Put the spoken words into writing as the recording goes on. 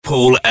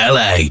Paul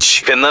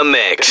LH in the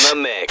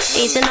mix.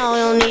 Easy now,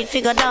 you don't need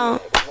to go down.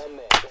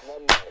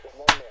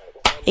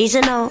 Easy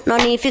now, no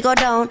need to go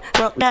down.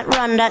 Rock that,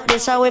 run that,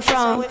 this how we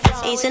from.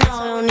 Easy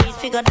now, you don't need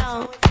to go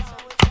down.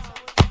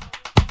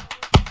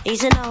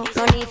 Easy now,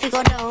 no need to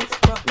go down.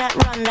 Rock that,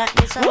 run that,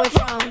 this how we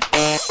from.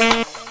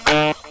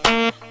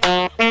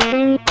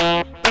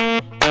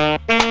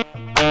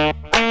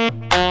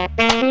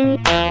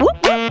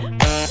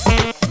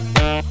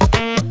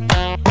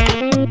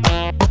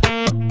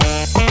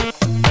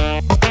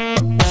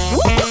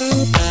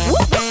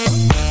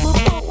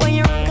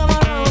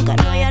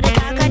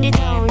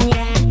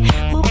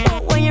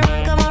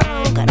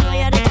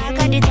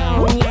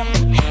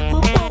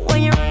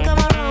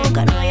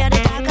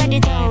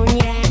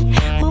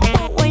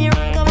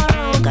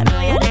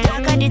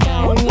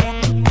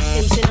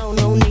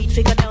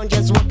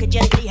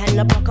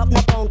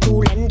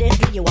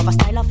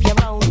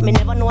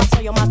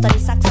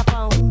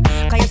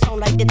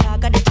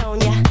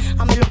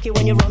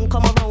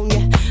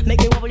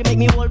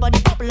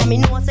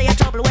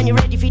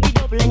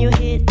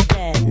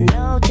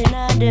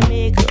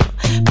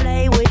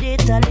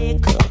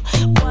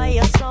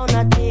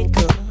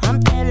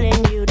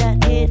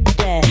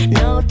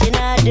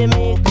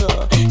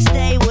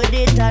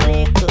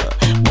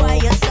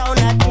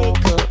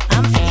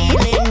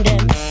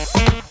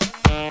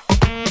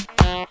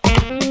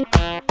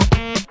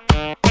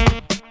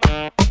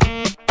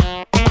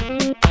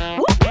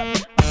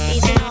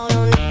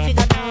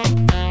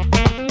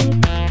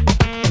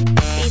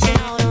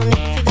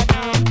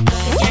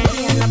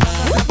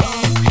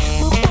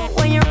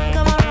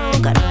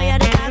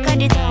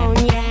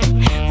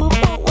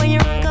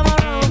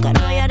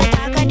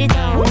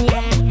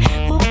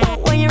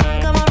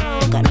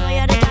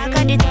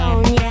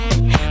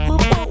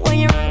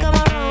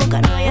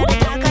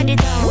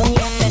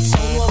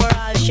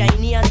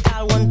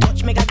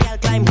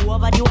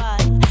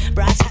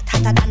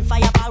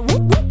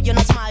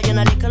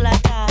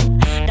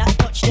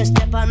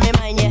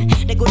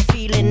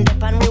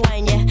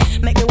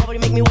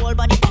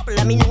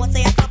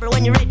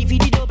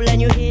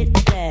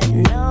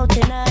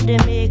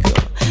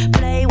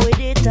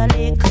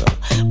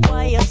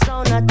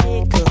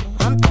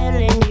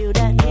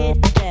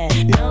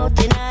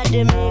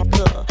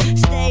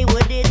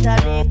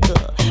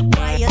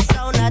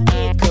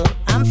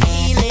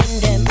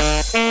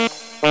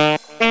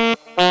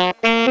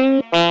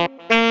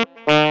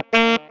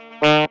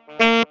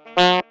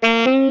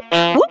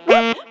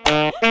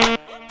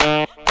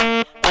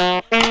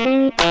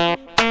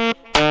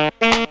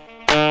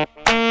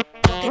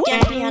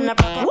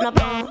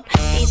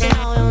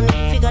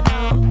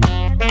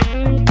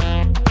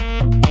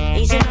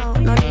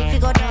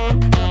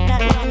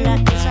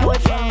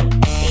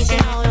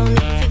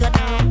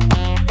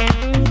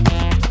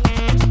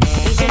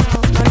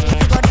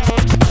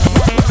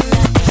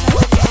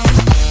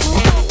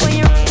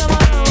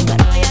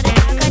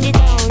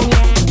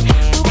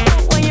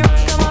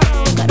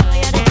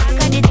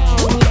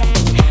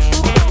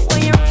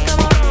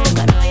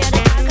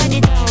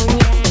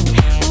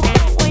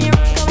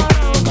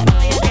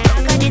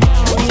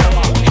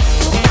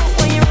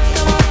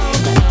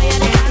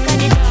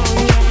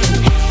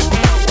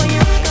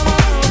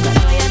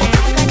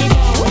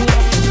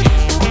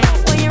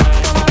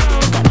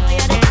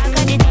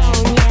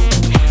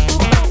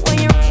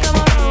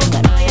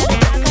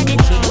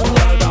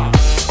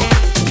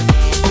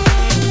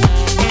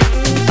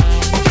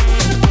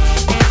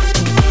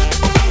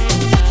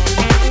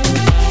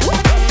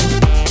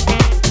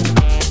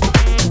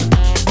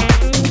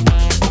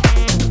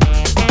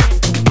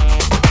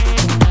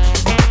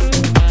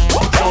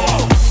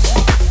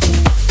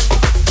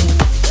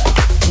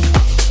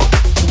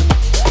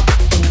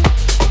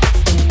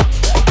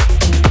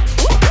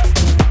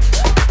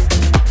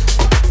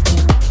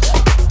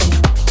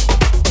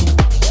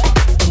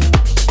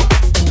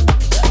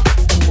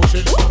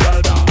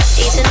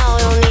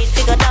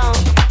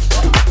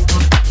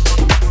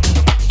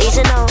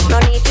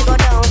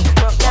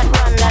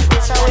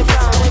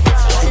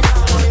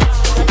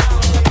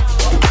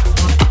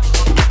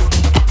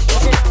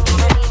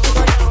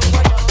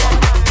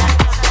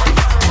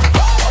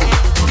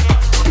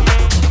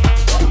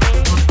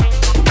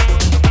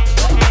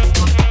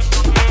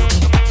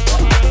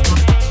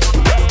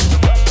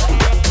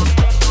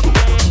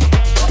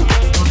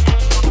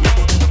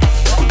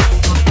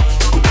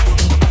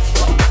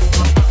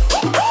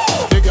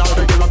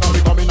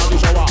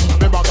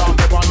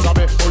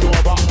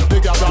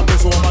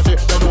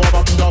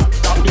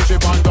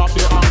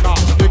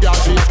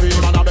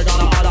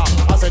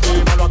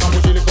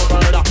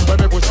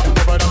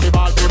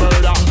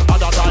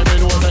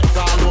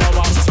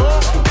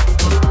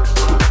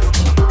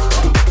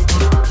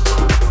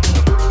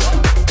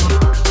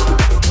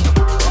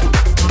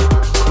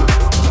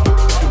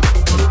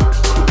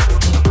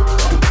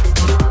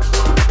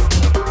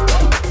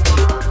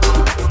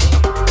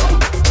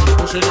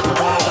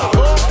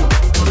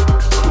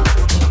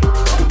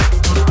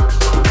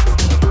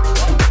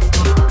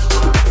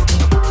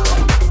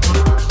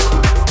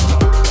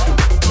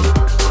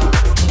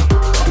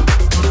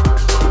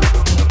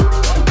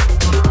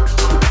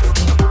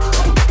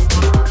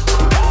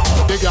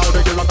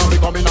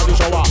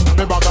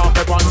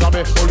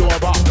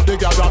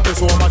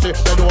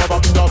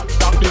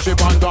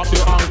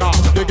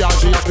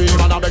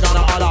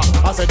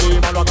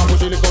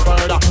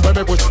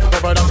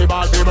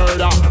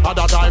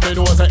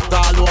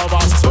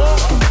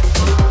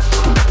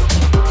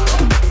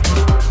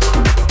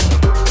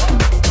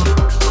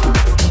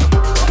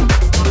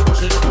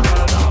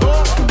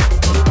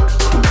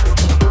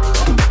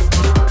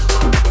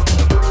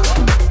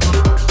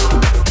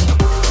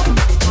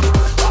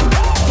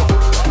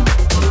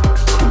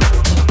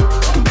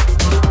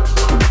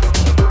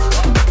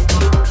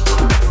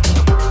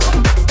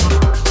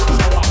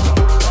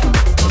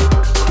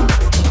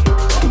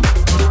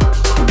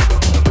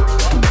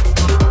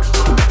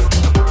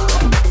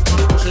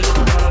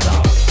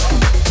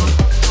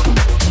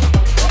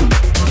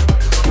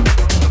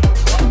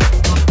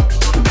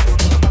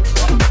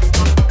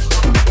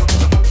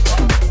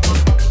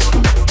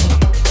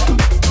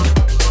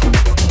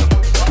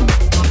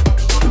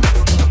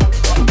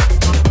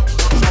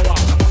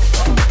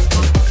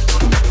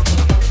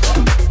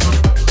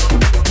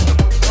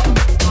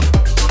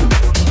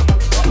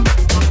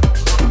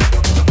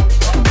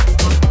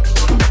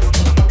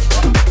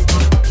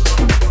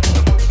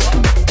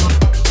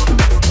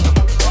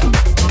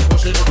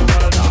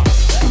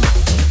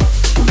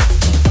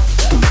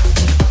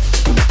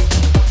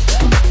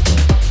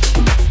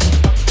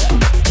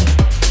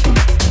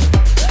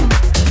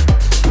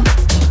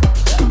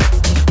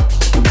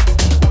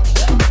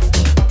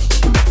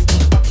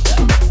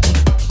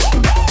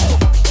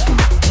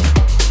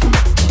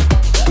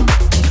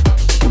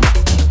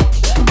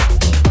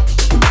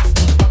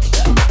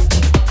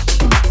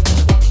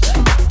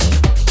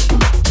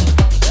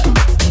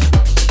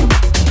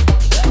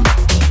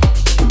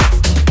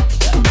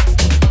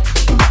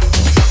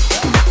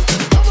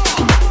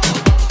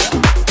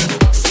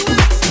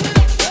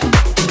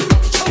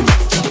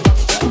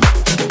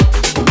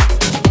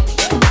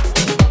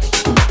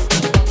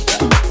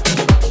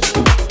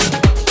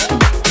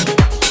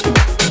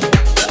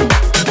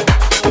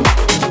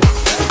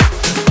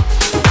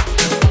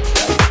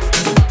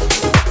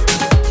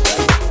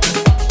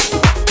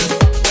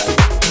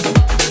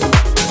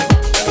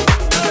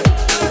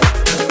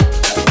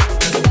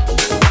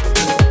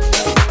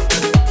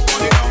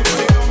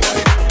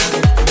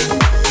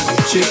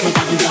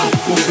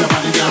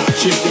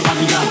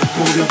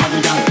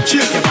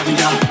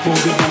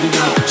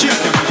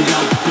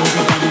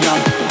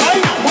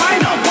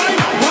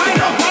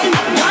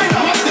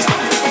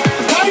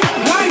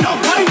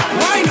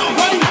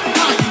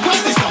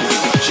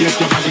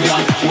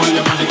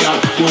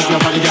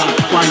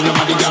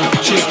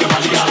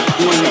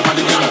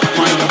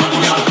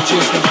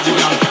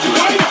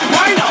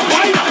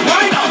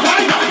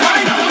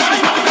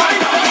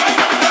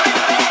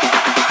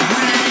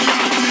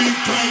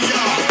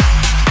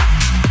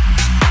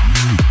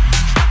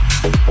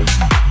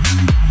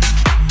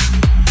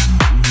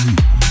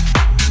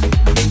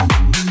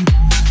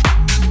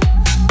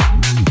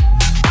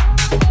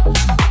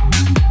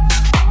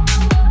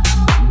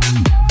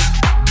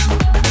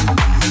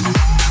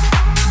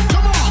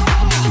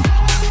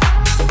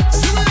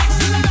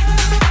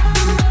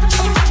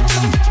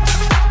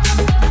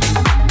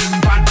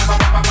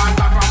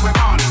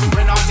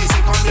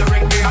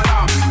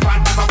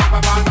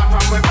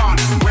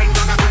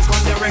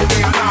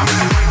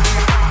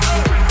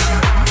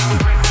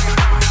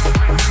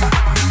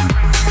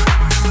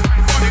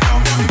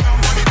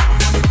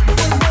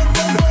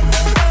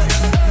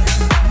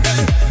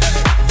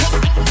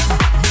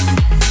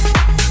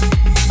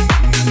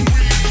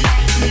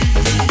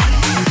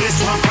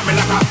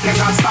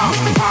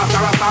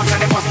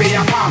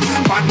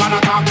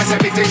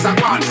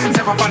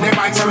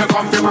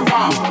 come fi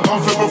perform.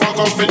 Come fi perform,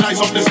 come fi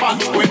nice up the spot.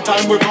 When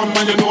time we come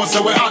and you know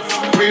say we hot.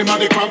 Cream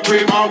and the crop,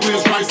 cream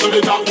always rise to the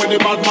top. With the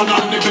bad man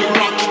and the big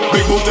rock.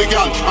 Big booty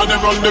girl and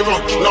them run the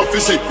run. Love fi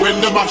see when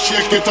them a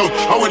shake it out.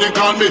 And when they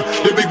call me,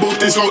 the big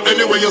booty's out.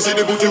 Anyway you see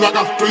the booty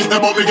rocker, twist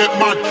them up, we get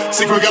mad.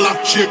 Sick regular,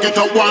 shake it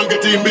up, one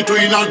get in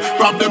between and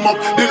grab them up.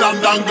 The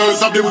London girls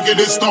have the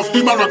wickedest stuff.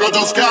 The Morocco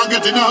just can't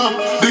get enough.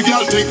 The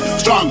girl thick,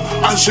 strong,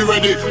 and she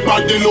ready.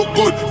 Body look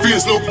good,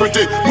 face look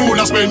pretty. Moon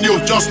a spend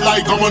you just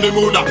like I'm on the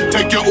moon.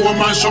 Take your own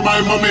man, show my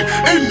mommy.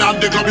 In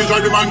and the club is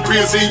drive the man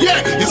crazy.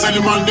 Yeah, you sell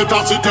the man the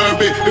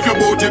topsy-turvy. If your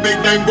booty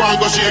big, then go and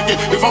go shake it.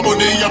 If I'm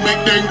money you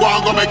make, then go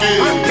and go make it.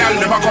 Tell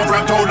them I come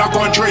from town and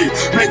country.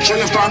 Make sure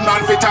you're strong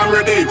and fit and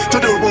ready. To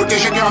do booty,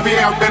 shake your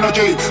have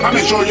energy. And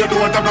make sure you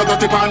don't have no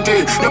dirty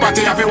panty. Your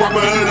body have to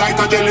wobble like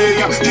a jelly.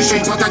 The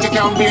strings so that you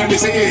can't be in the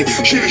sea.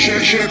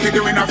 Shake, you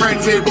doing a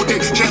frenzy. Booty,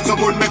 shake so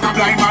good, make a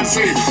blind man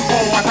see.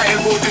 Oh, what a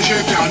hell booty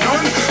shake you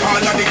done. All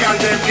of the girls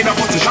them in a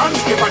position.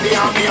 If I the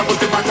army, I put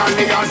the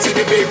battalion. See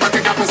the big, but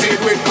they can proceed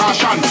with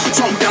caution.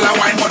 Some girl a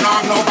wine, but no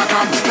have no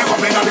bottom. They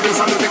come in on the base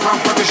and do the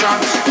competition.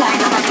 One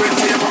rock at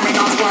 20, you coming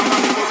out strong.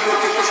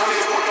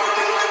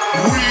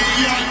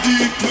 We are the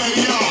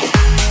players.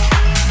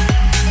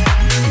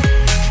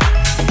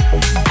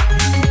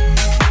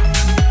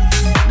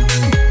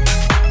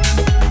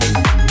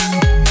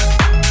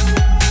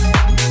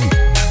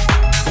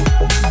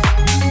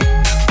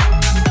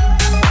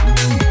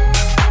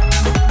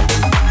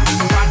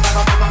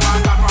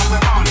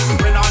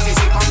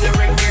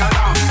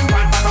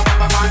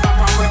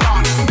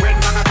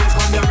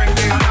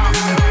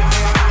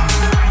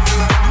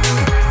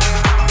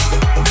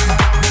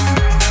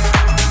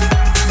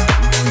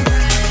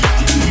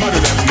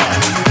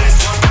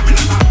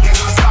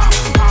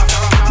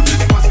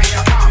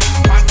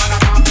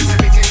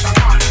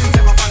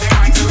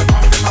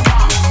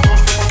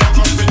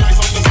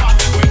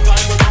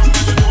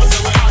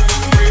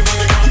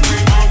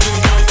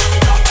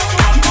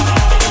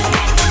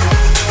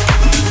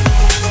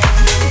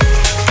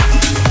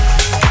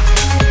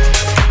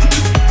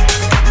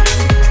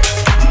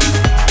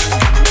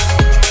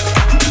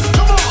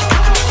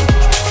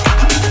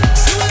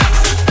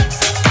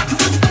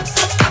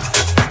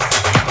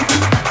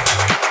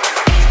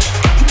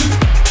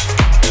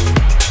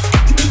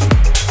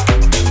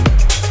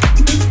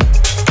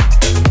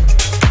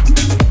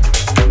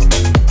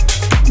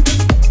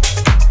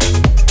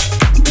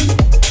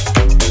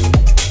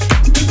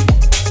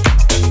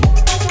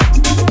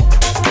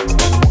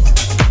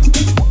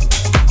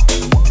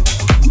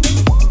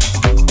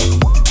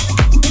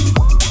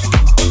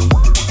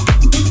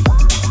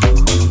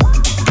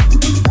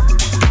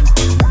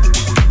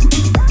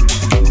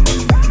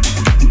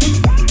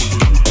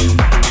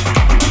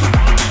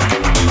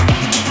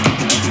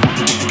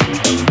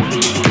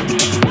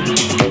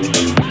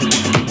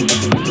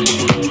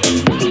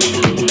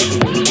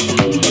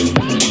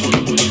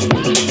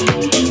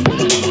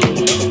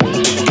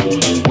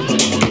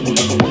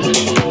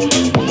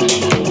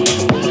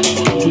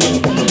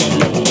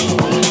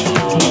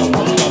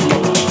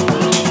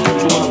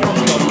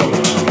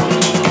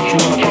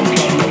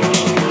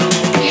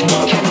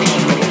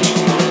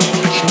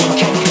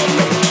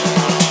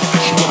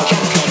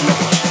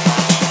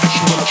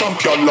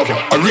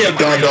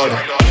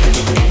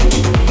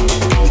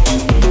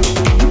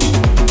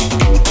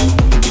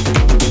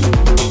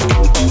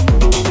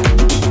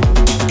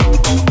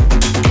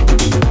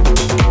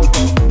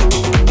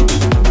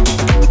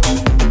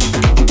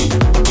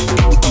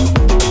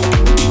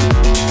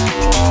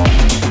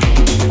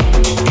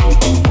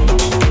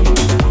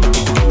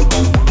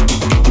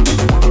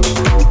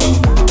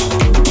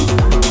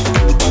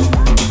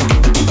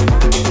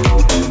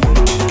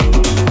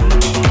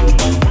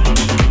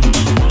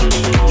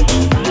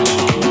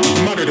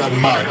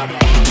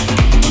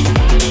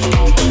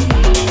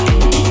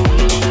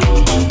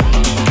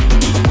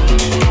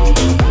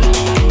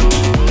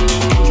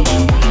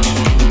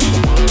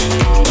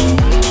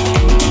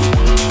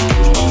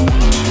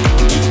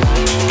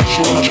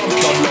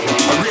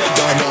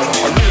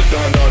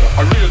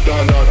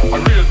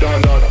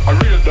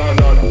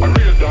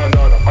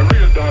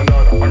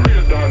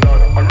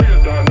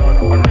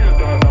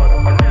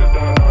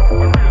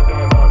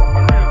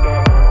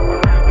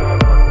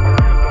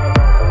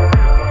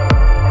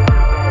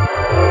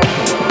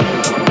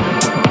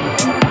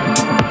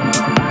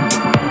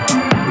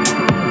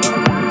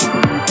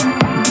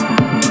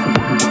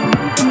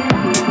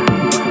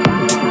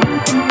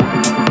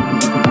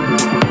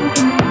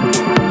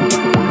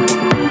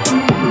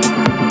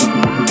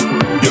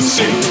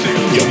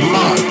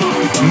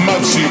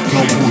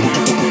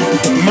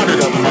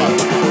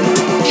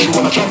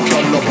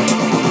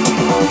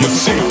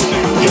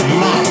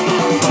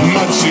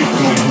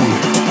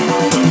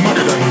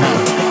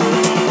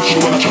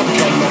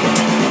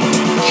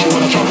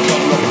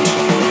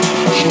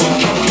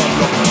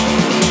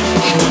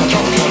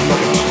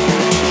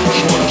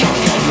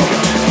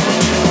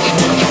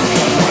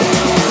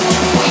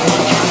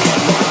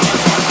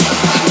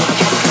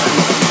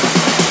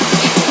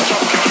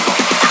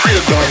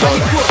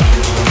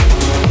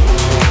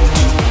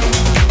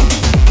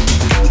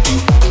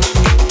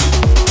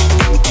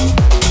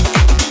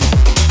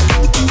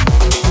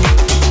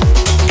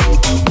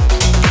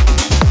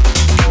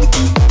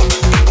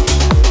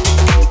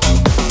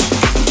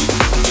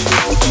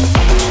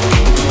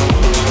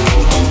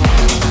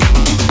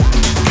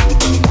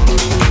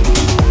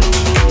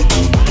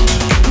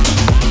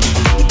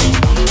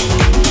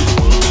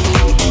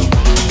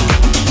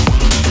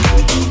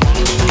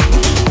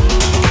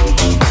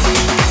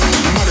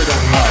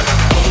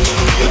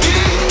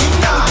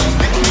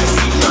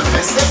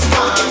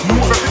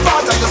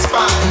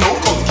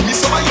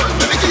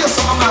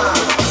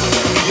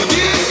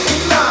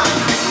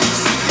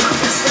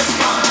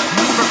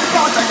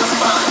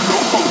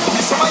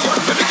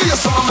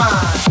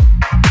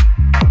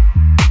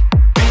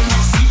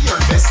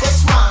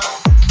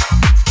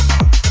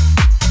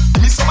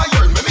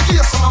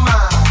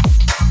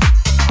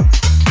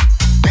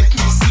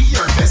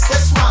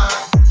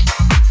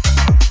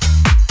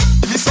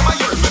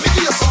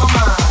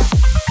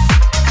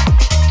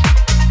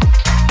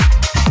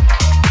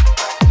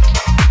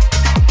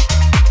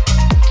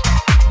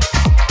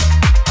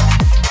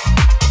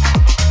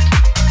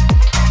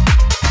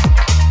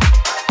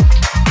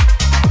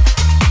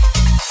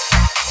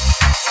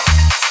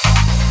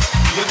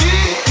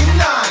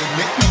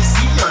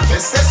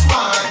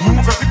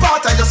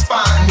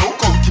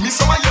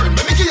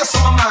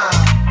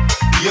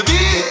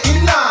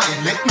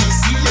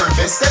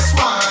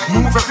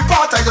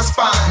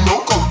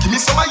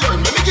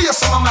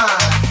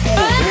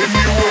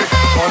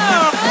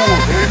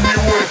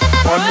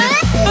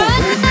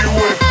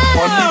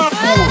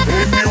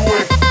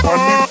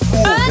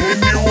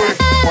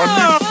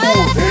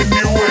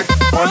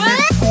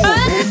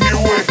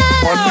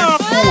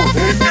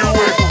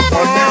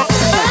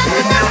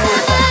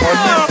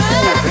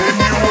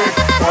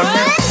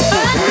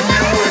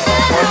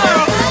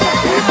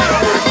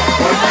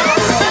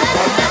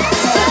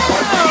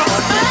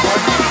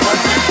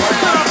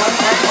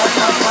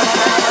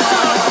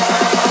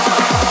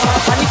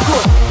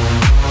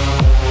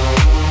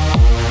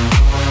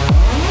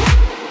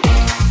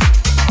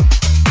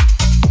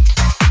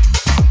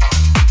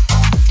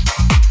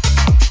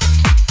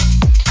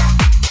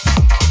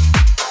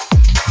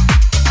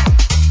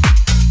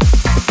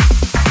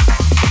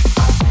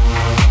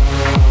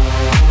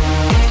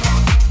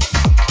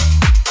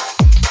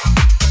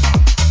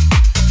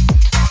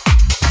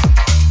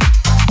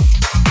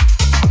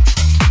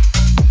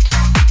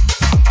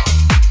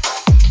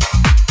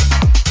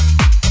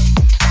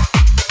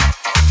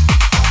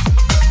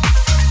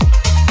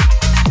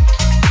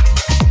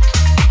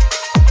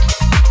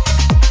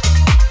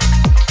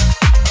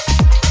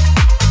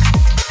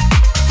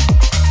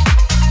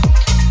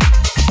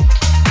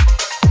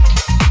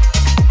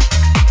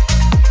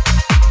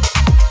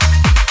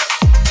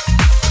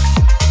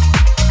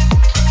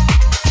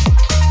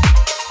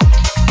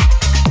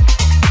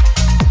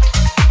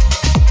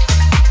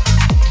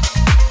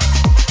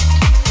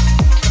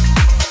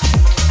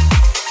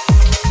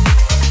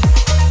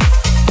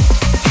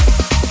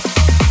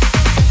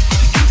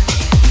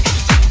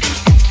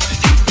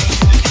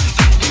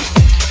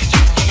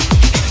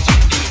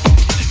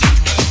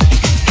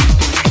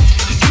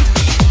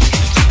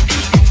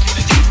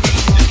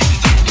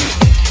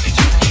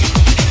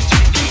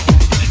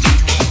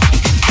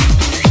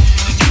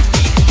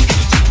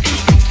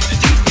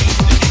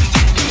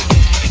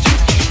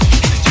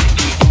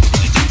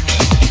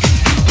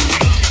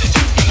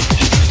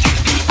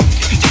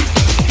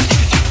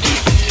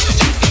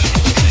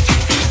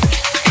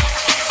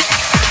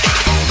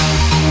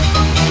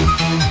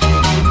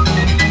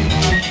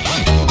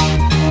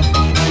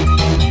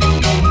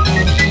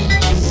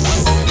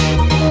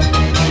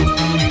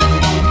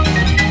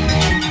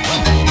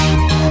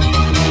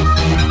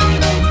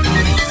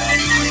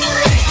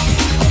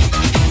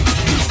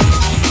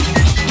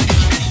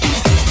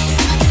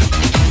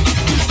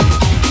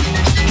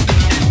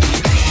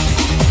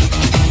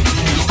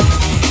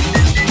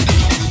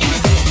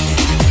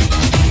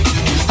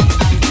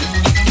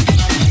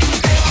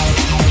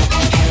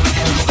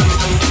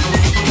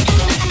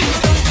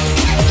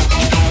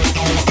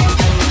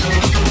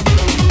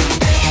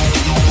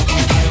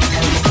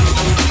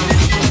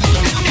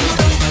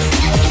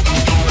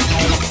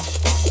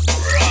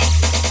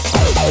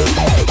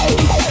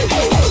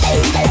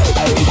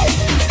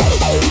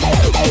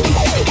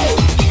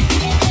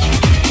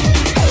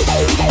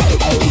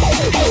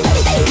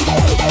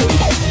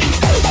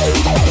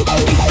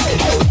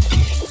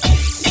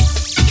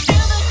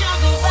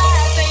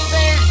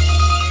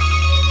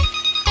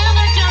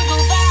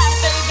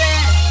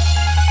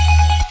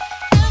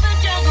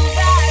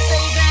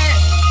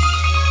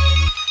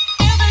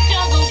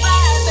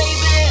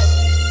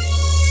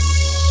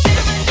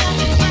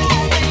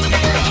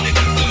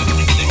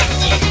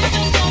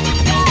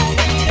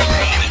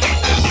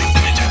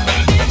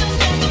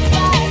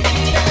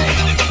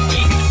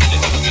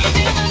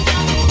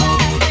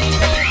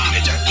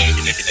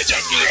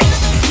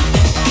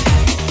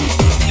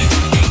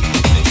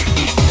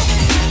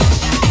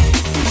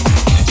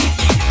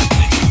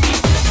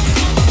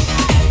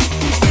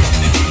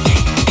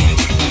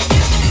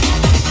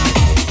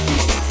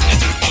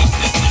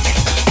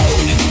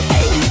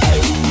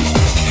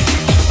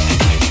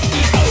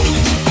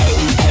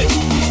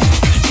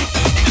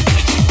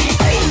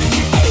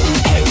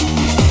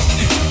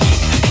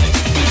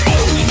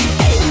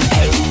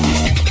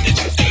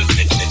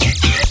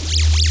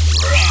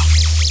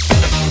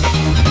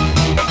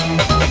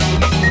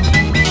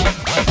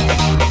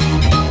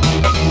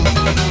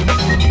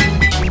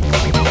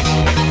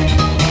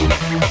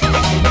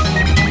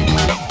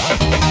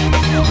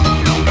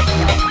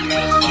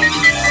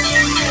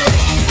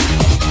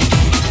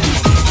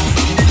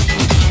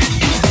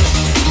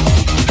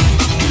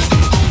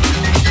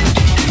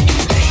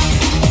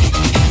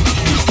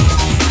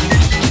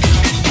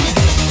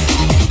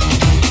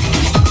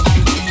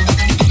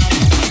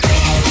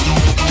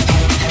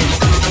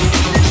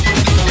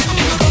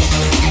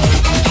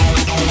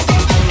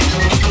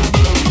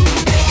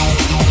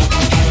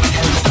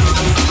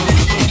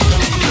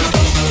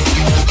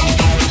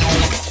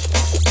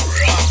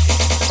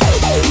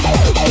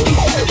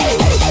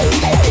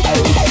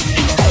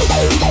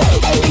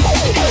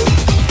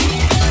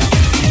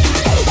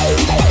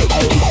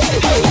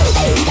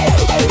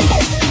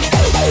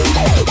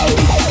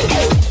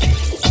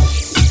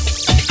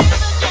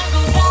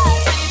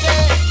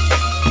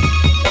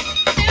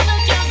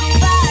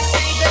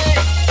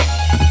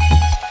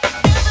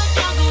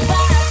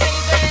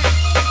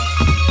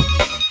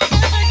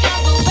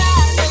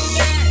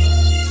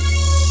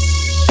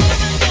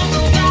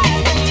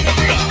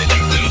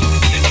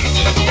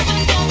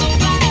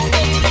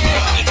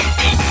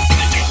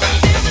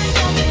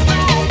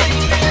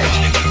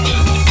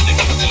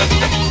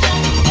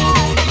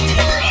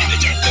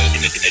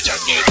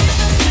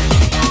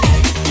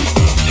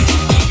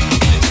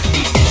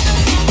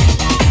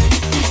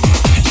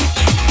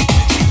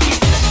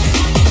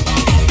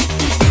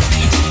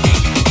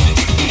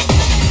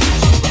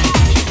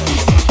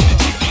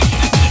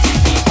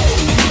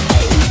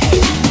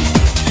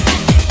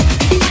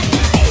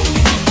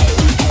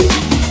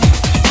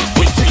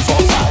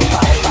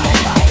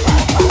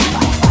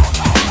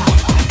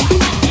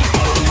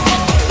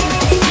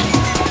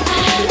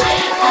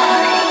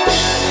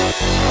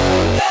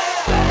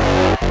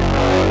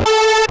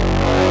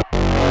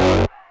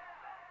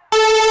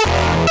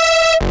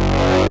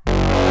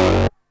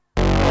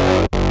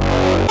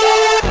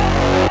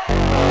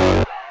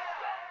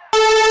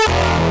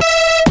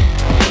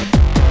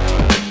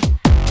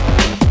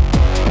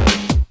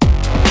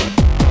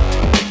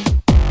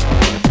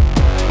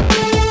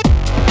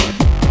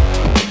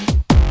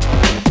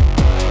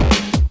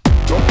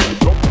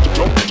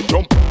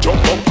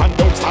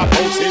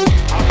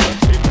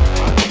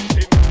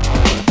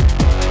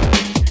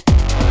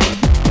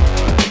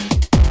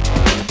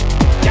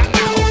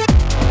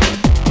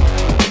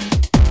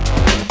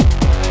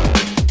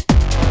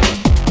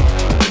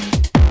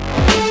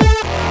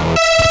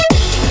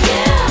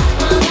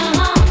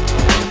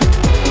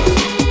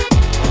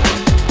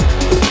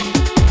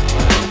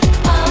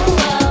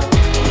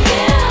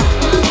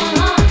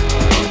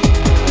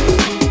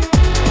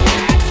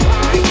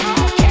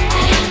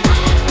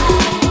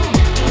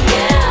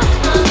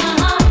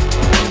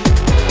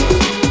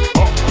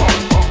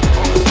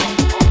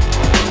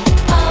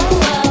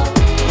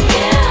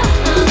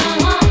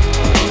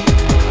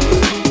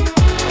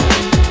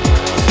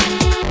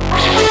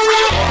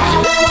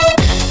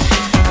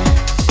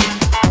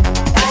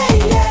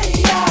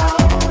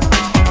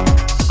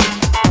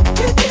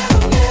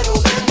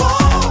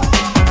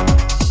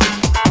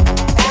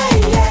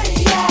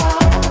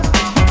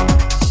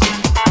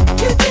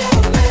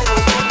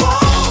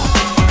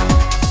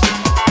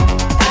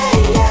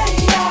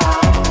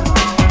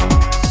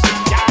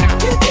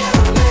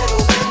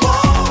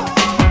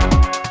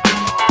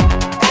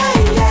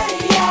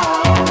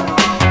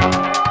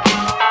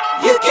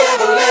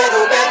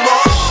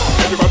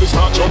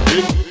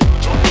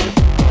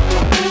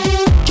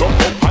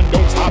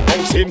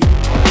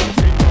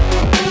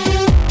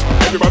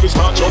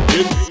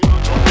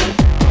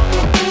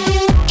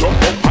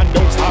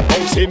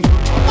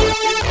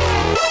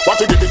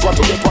 you get is what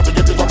you get, what you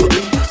get is what you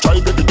get. Try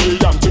every day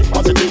and think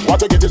positive.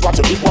 What you get is what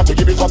you give, what you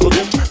give is what you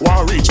get.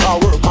 Want reach,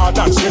 want work hard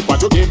and sweat.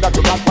 What you give that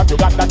you got, what you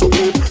got that you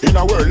give. In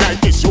a world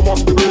like this, you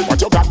must be brave.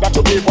 What you got that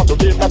you give, what you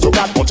give that you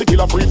got. Want to kill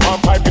a free from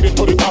 5 minutes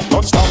to the top,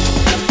 don't stop.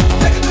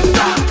 Take it to the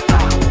top.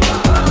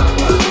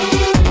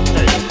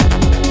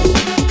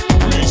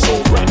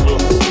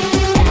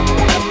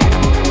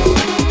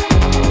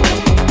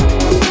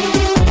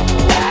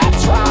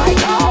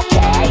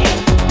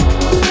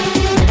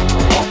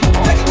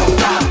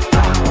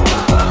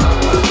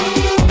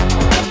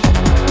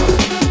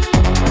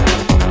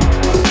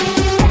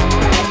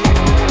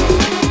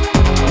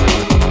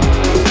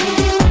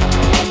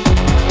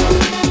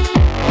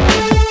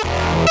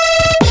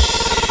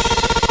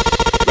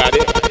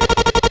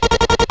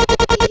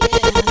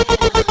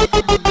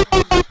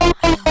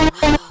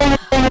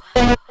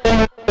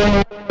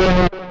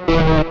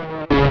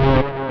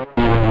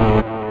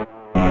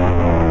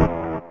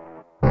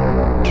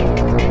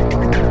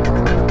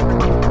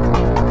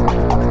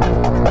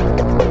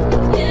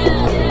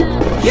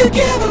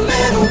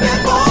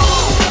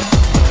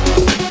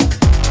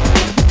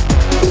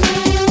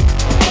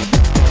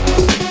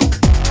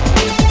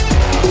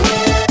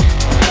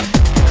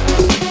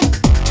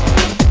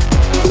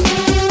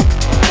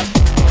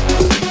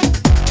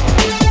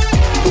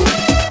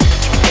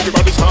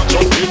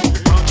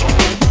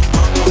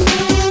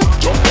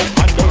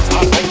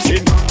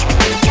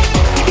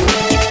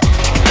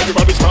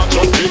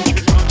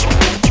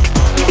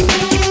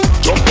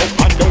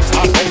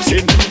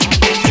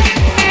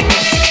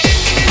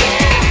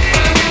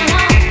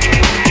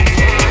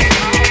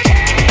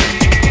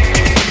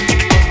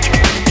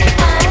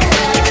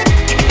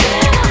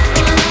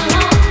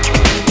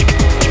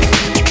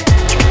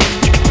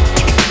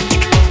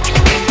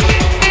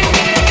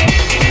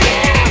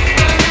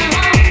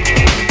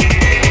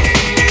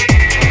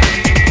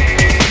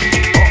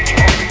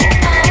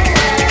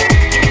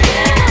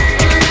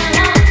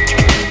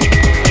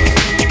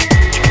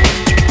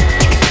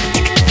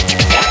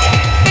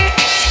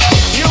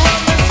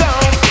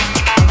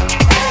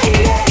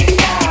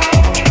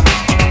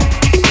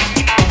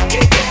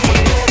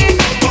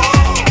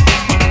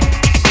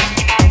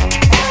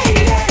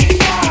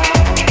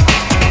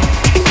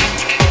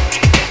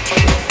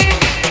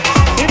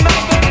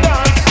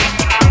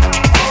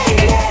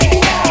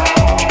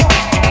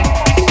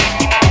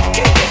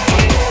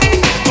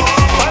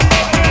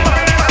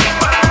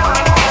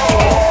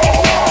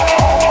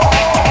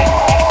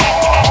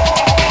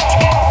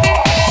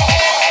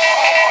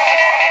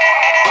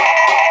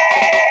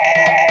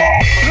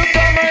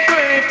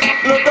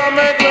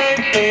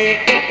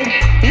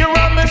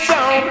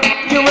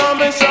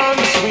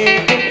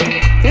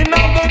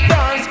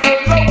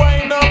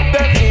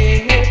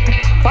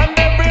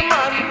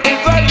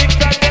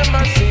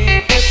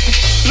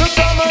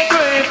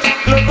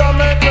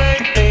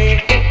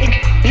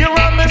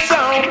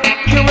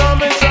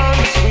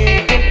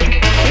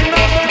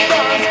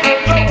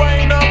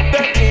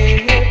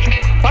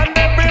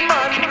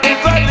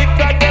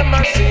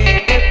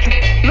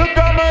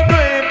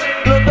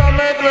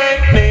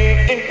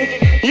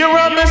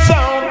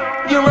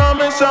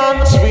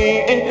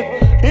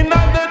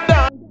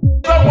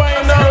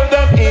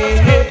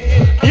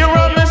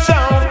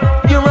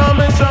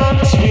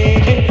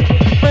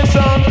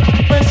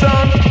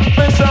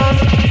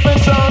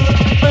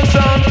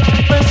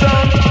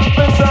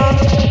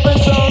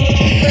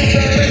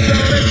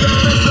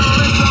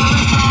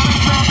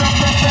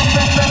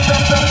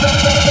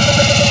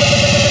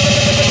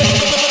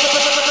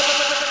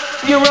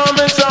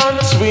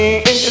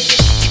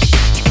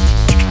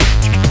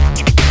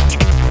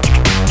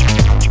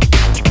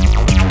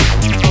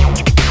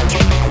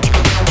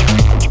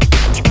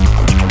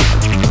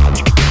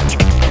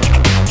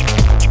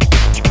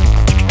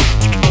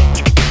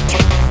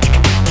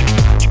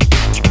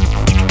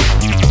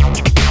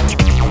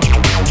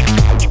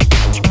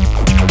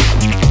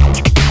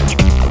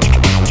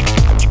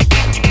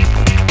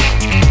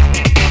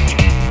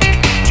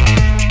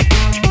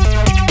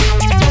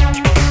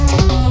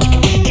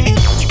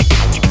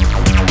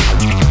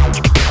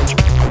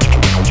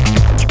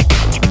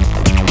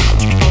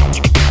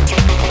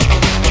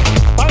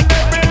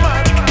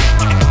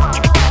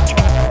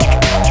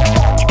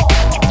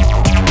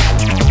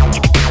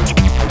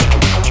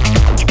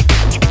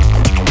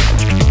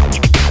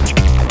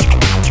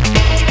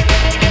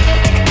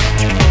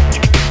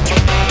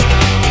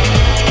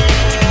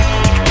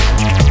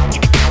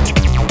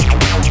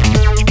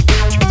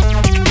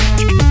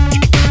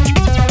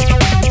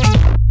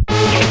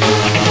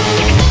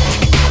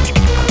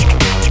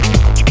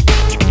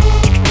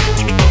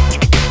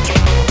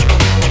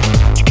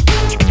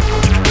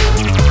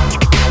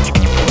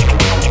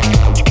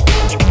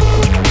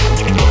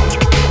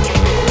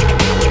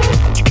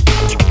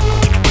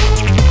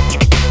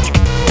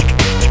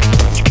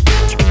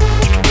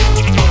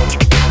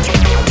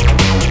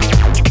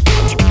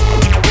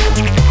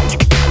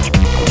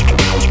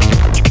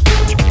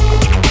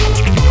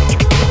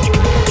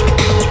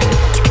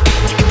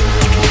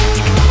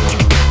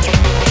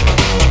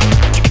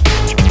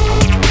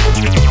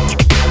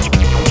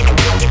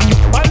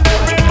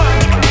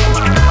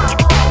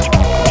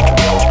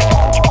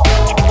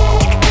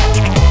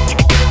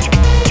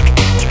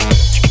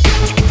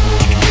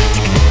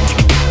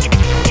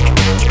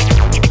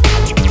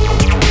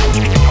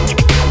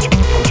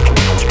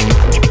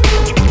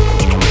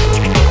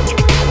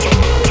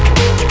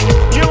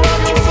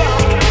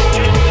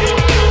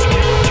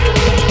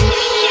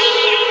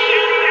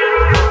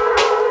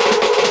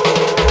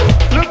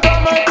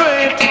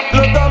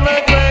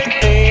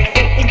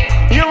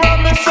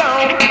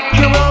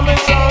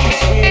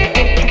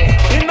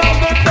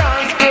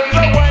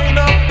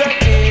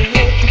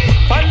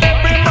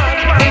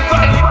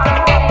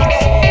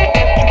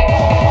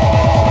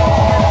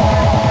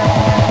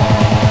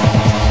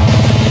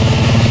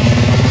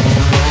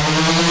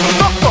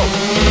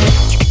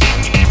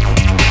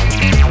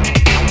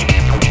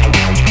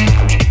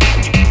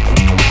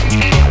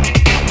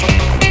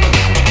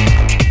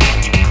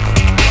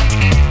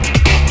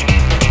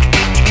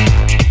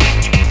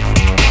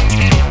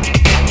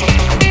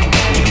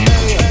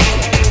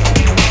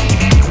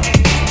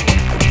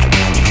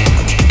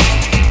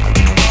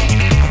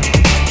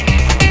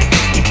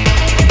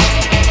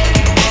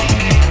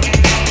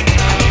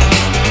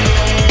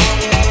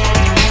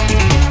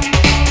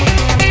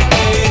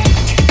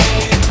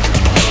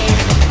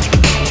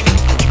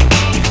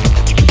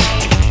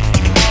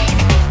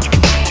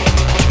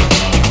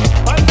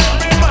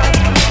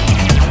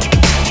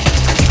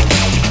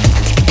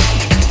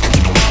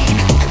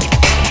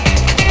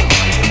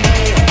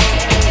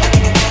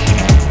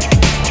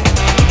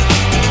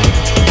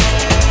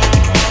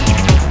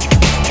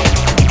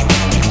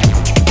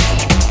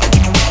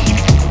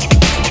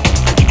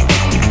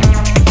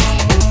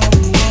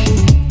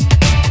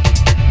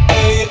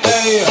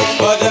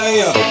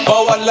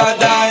 bawala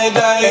die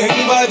die,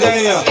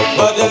 badaya,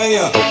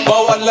 badaya,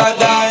 bawala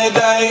die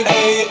die,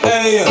 ay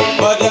ay,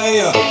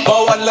 badaya,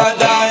 bawala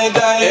die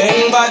die,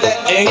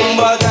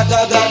 bada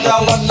da da da,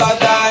 wala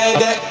die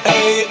die,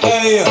 ay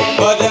ay,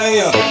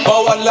 badaya,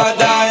 bawala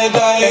die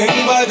die,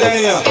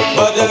 badaya,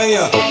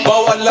 badaya,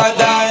 bawala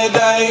die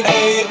die,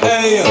 ay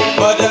ay,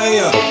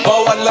 badaya,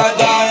 bawala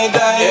die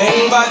die,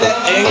 bada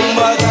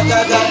da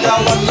da da,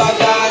 wala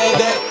die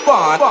die,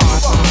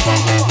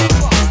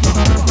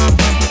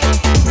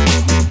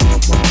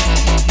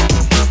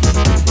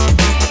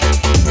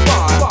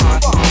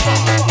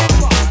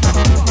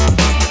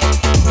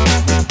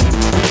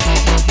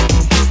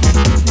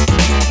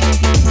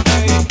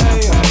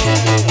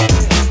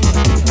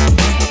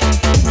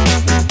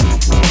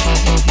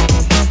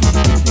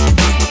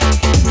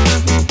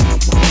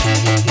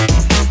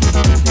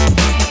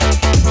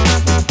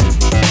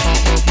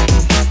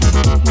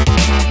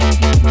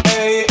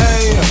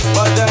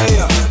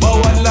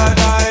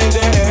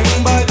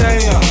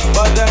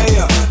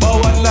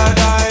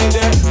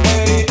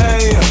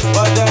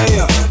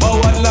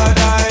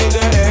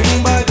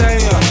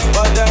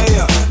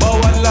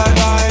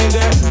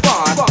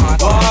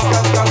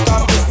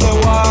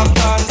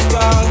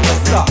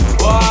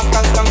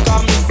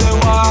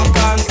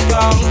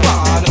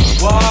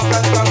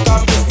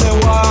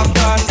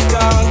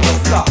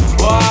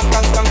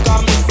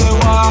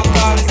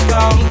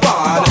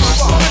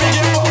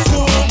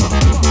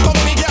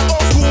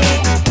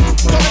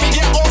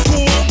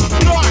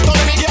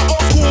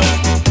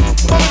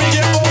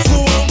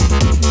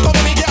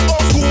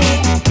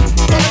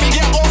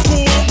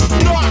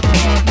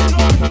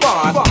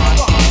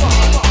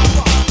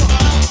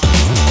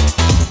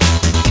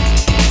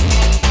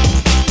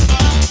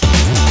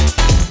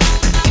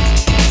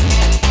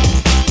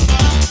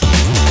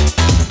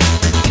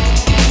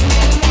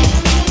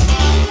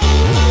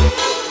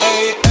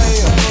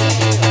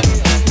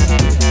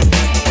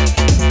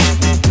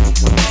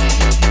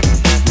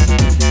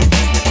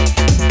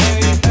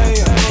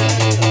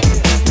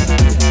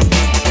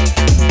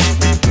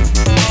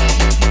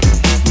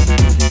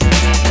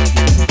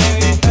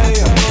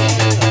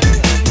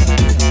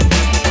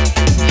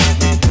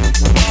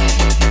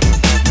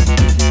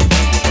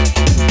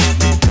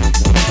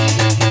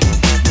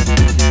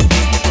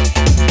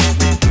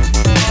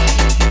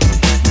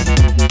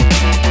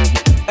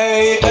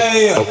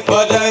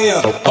 badaya,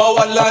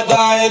 bawala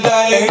die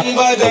die,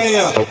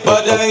 badaya,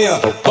 badaya,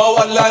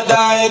 bawala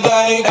die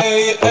die,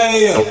 ay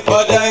ay,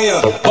 badaya,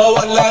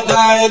 bawala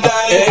die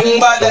die,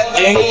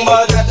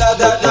 bada da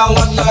da da,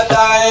 wala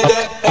die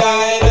die,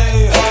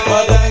 ay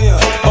badaya,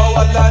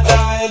 bawala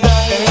die die,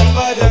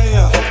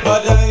 badaya,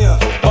 badaya,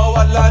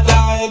 bawala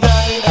die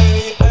die,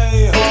 ay ay,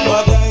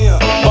 badaya,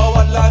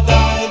 bawala die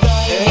die,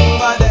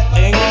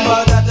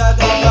 bada da da da, wala die die, badaya, bawala die die, badaya, bawala die die, badaya, bawala die die, bada da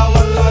da da,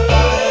 wala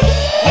die die.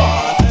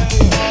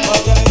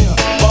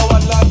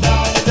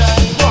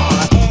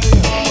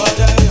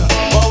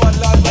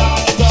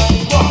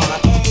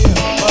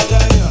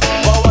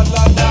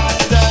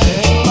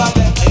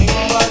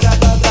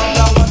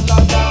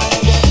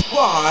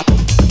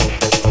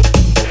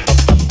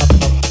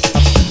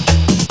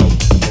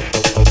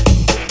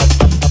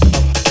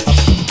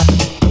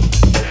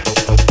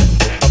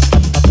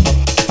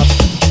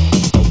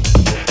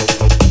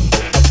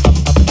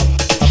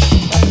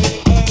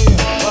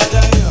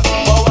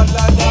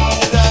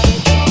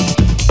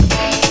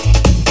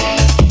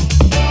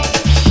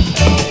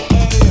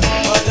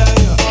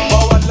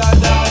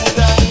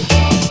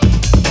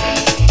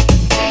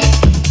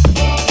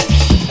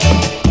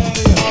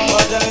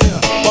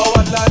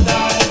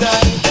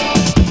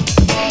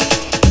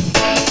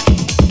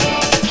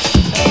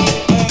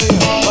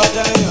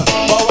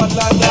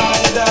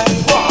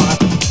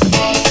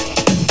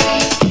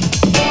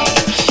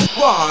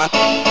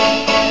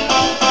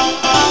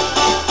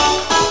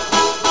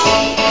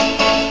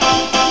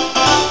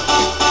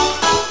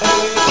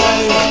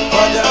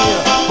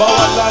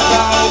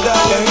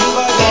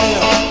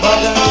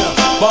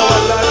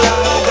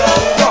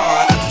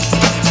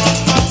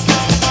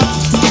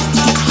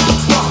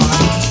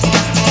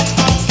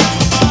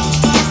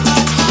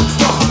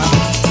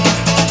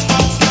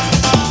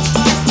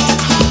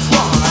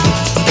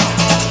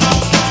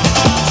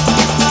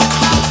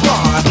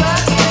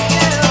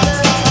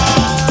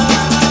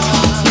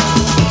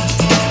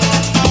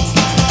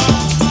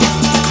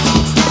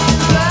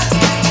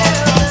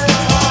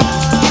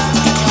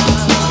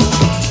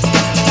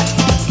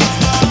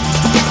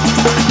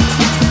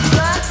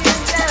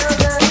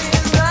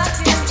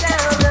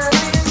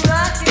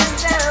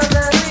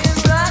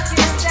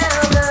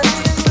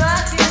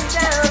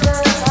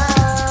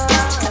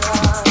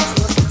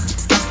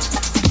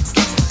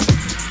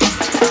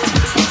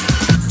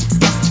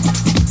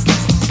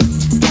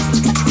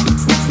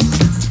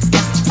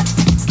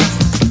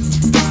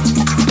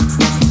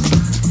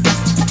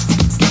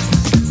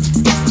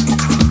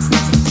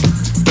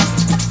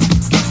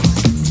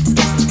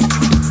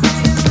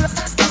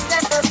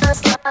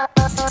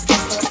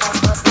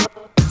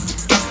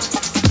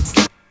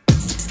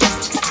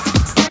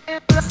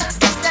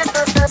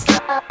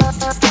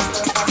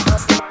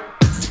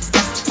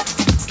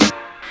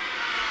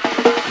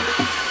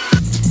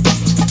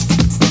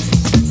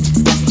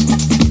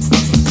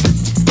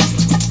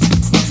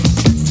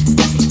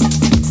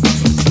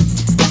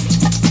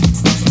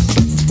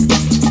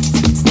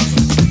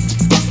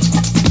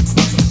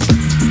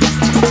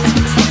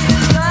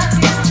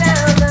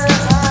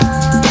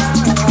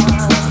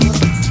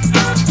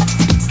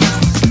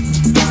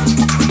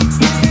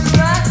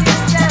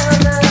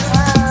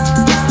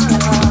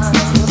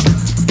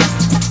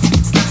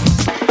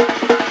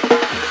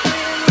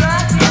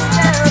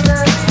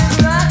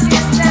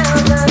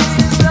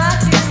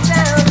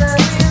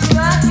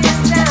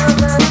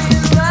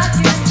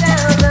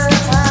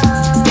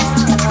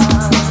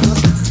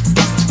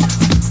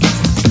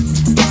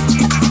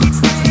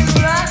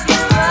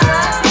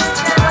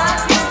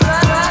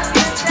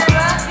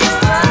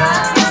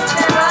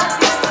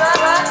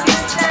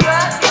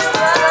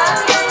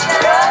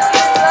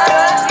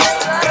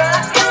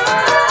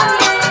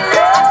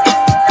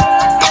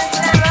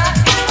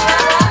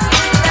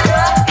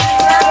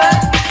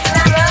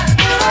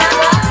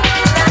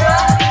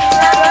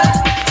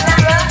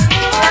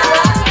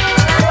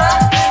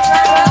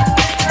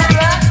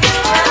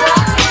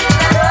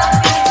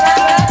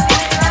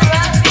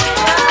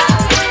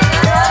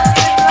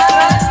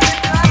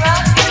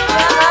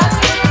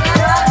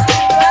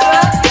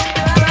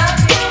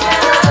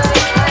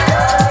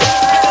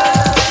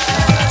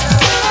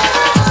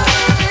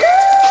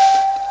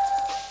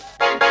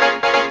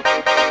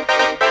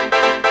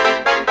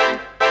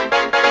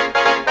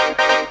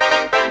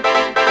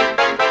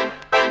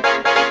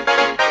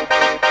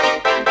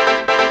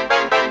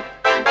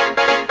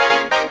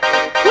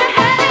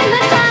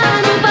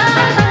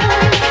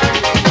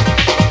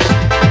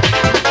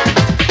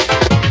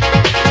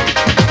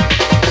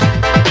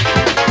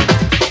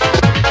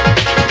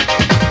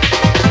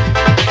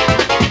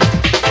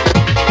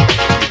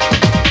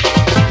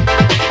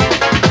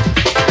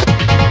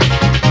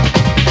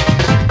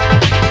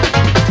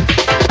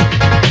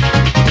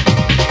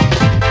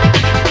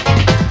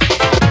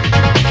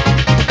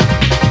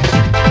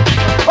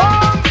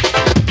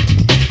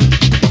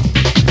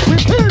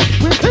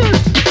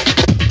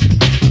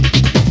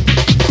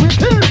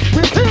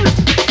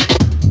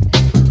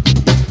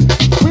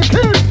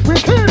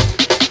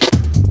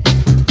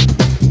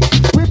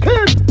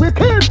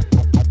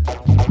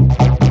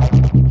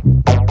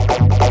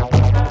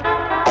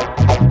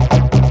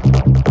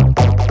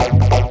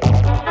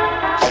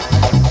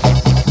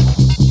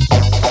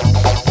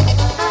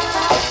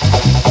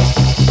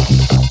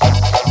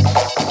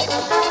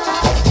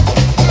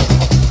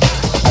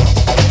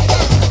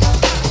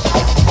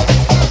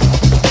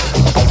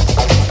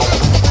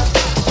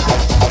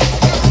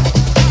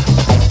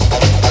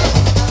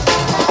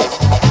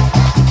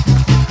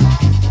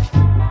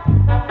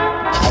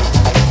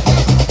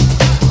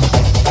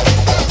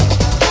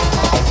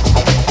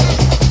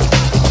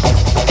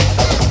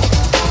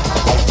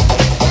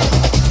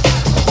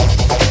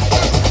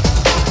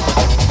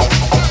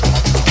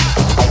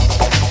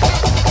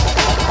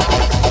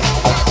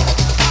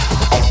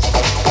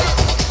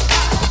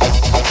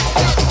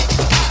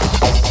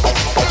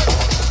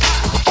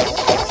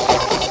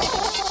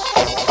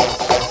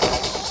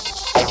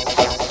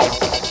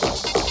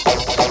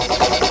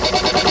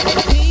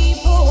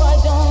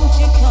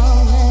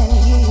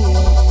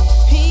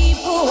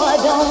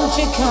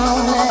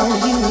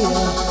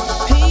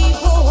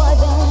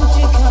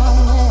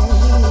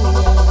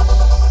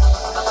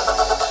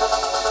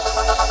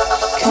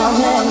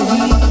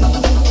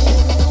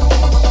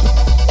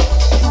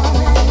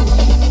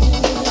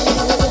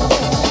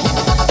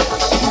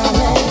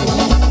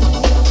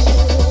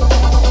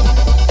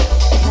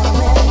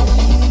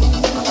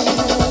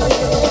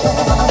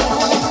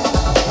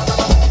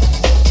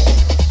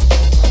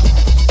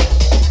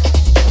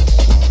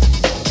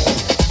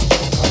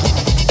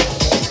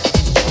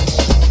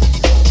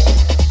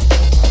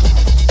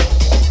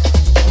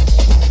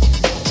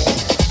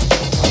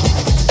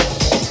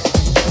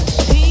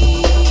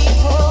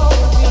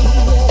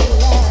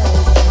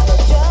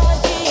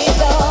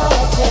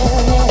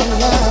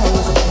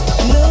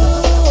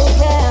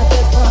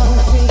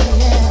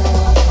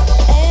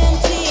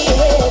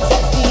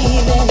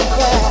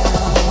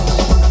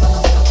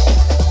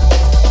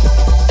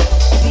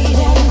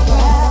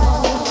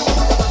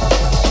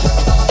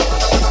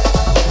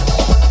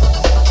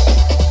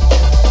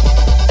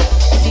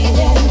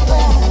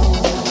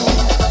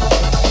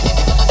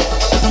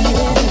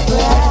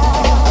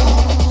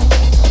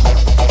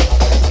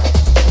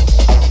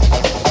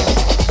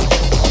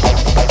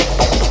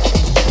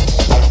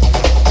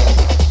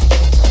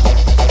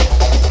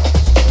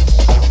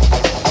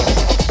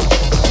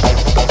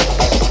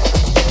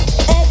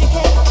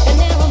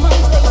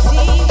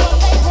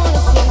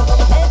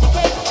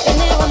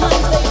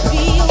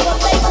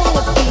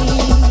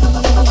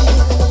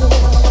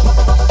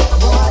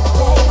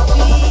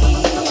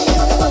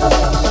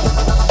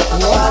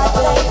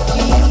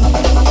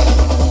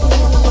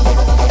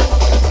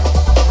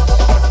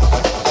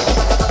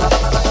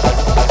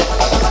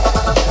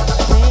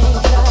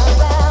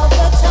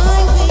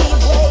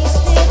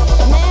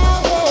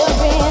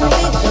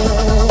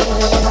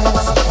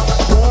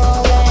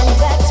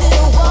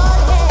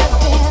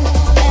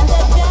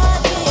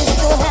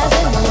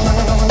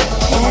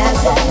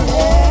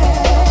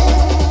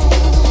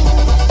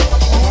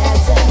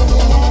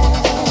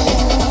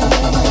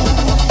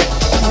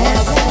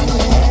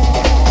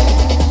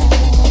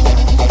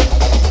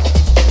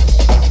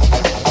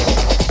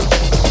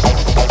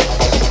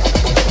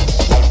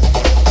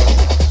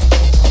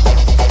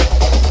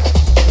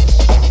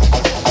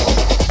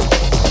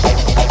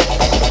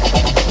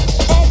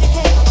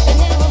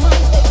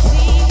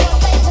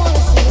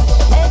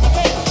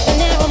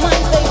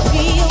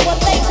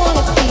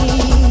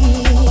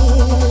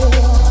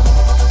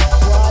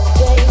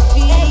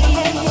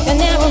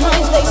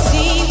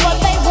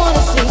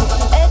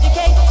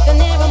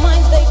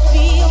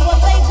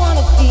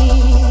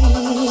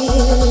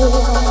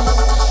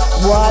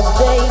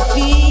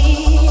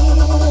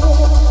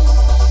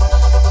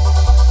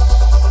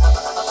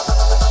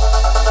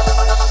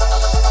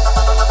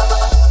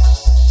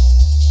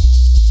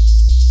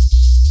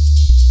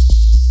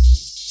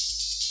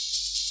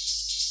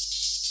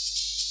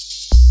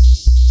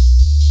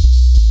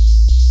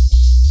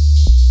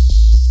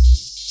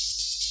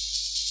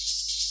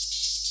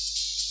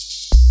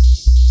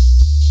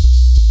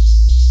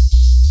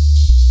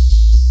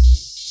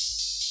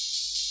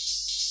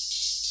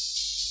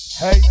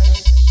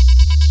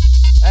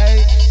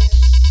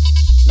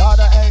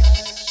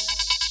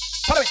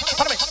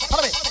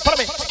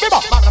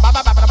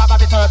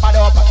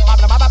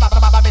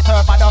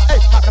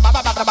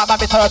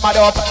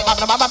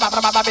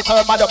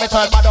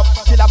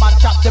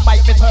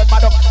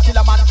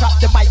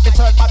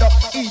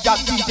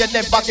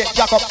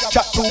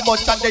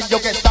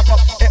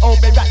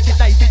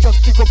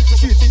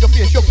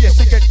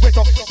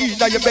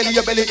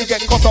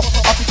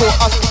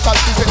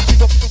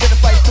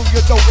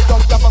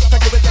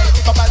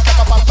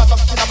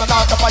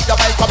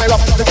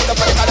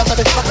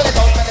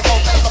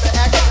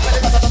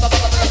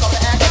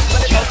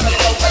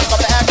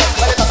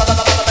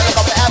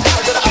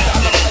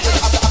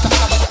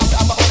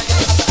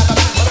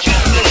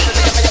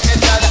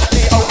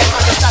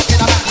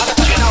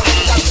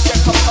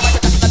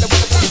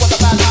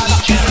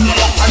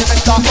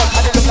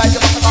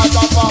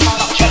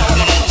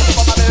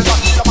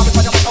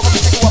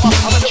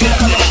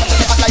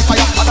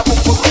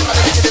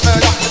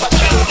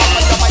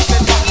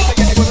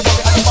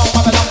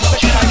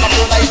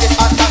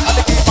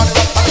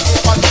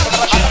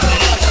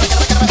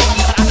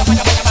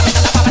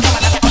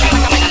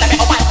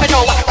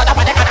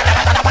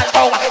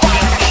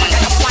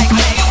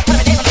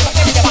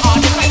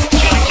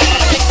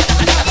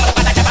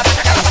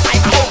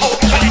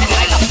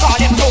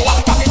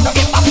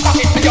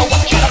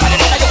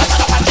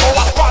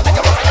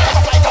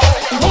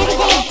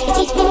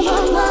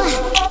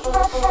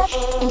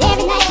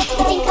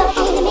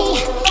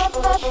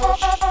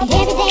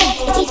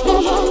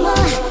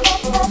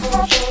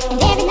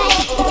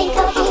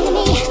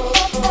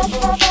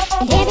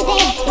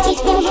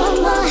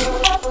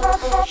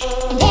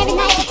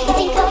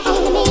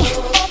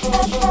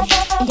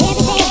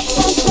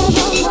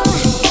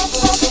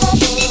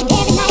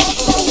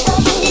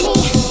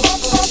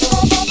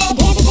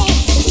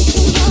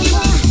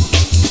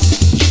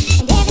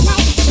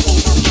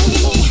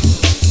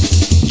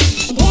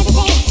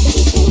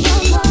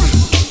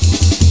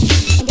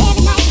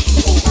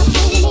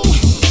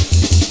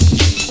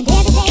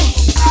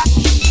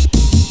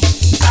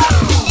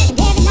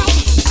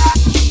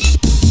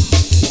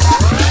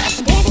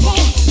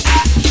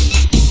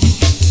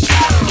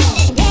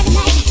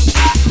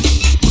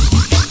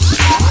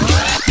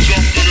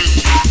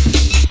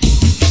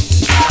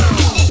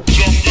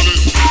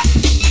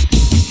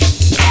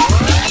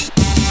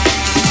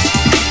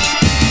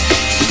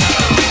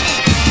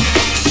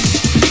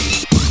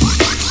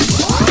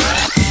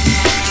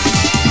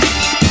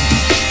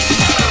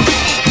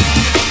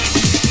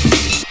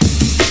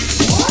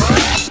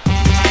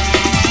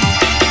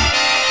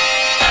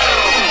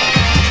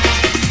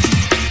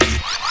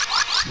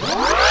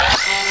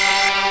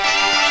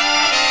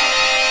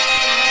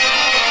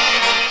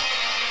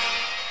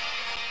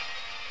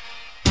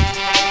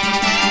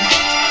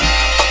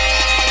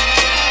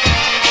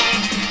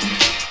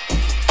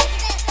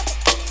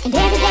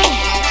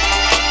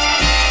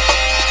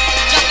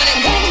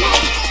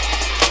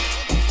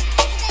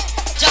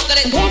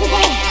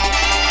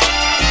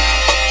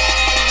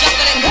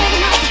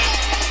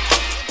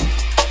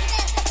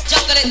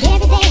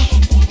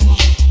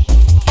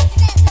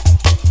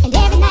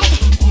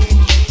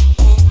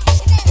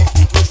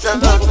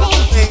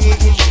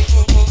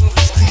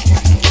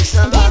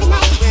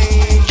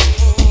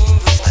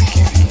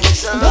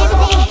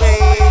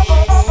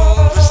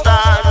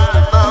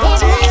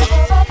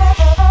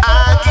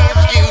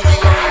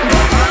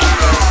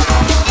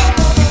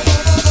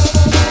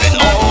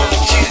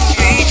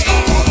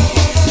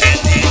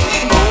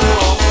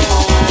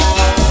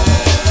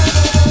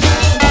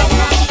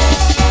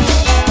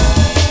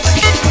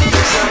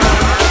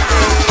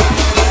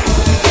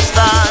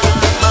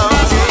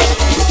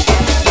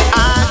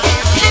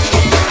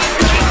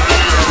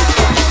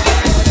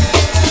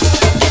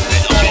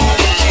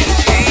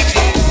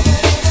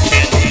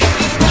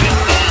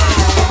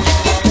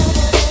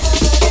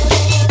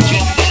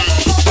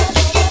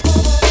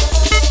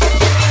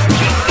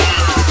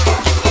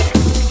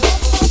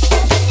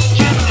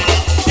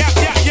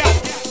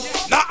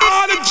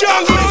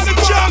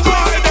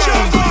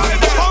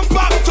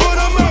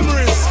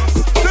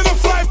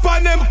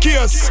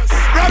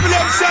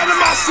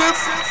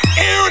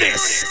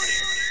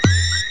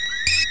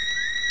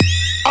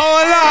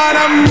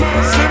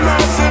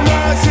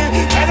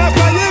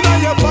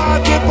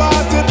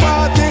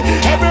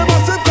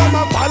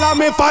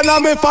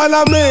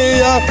 Follow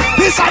me,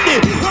 this a the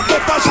rough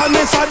fashion,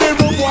 this a the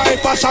rough boy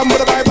fashion,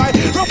 but bye bye.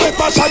 Rough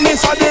fashion,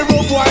 this a the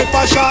rough boy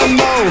fashion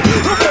now.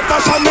 Rough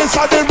fashion, this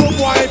a the rough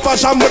boy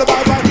fashion, but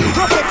bye bye.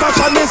 Rough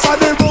fashion, this a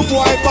the rough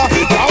boy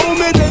fashion. Now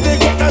me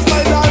dedicate the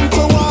style on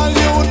to all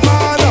youth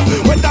man.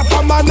 Whether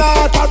from a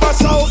north or a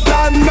south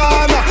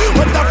London,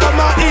 whether from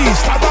a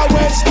east or a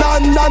west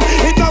London,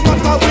 it no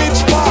matter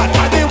which part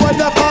of the world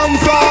you come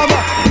from.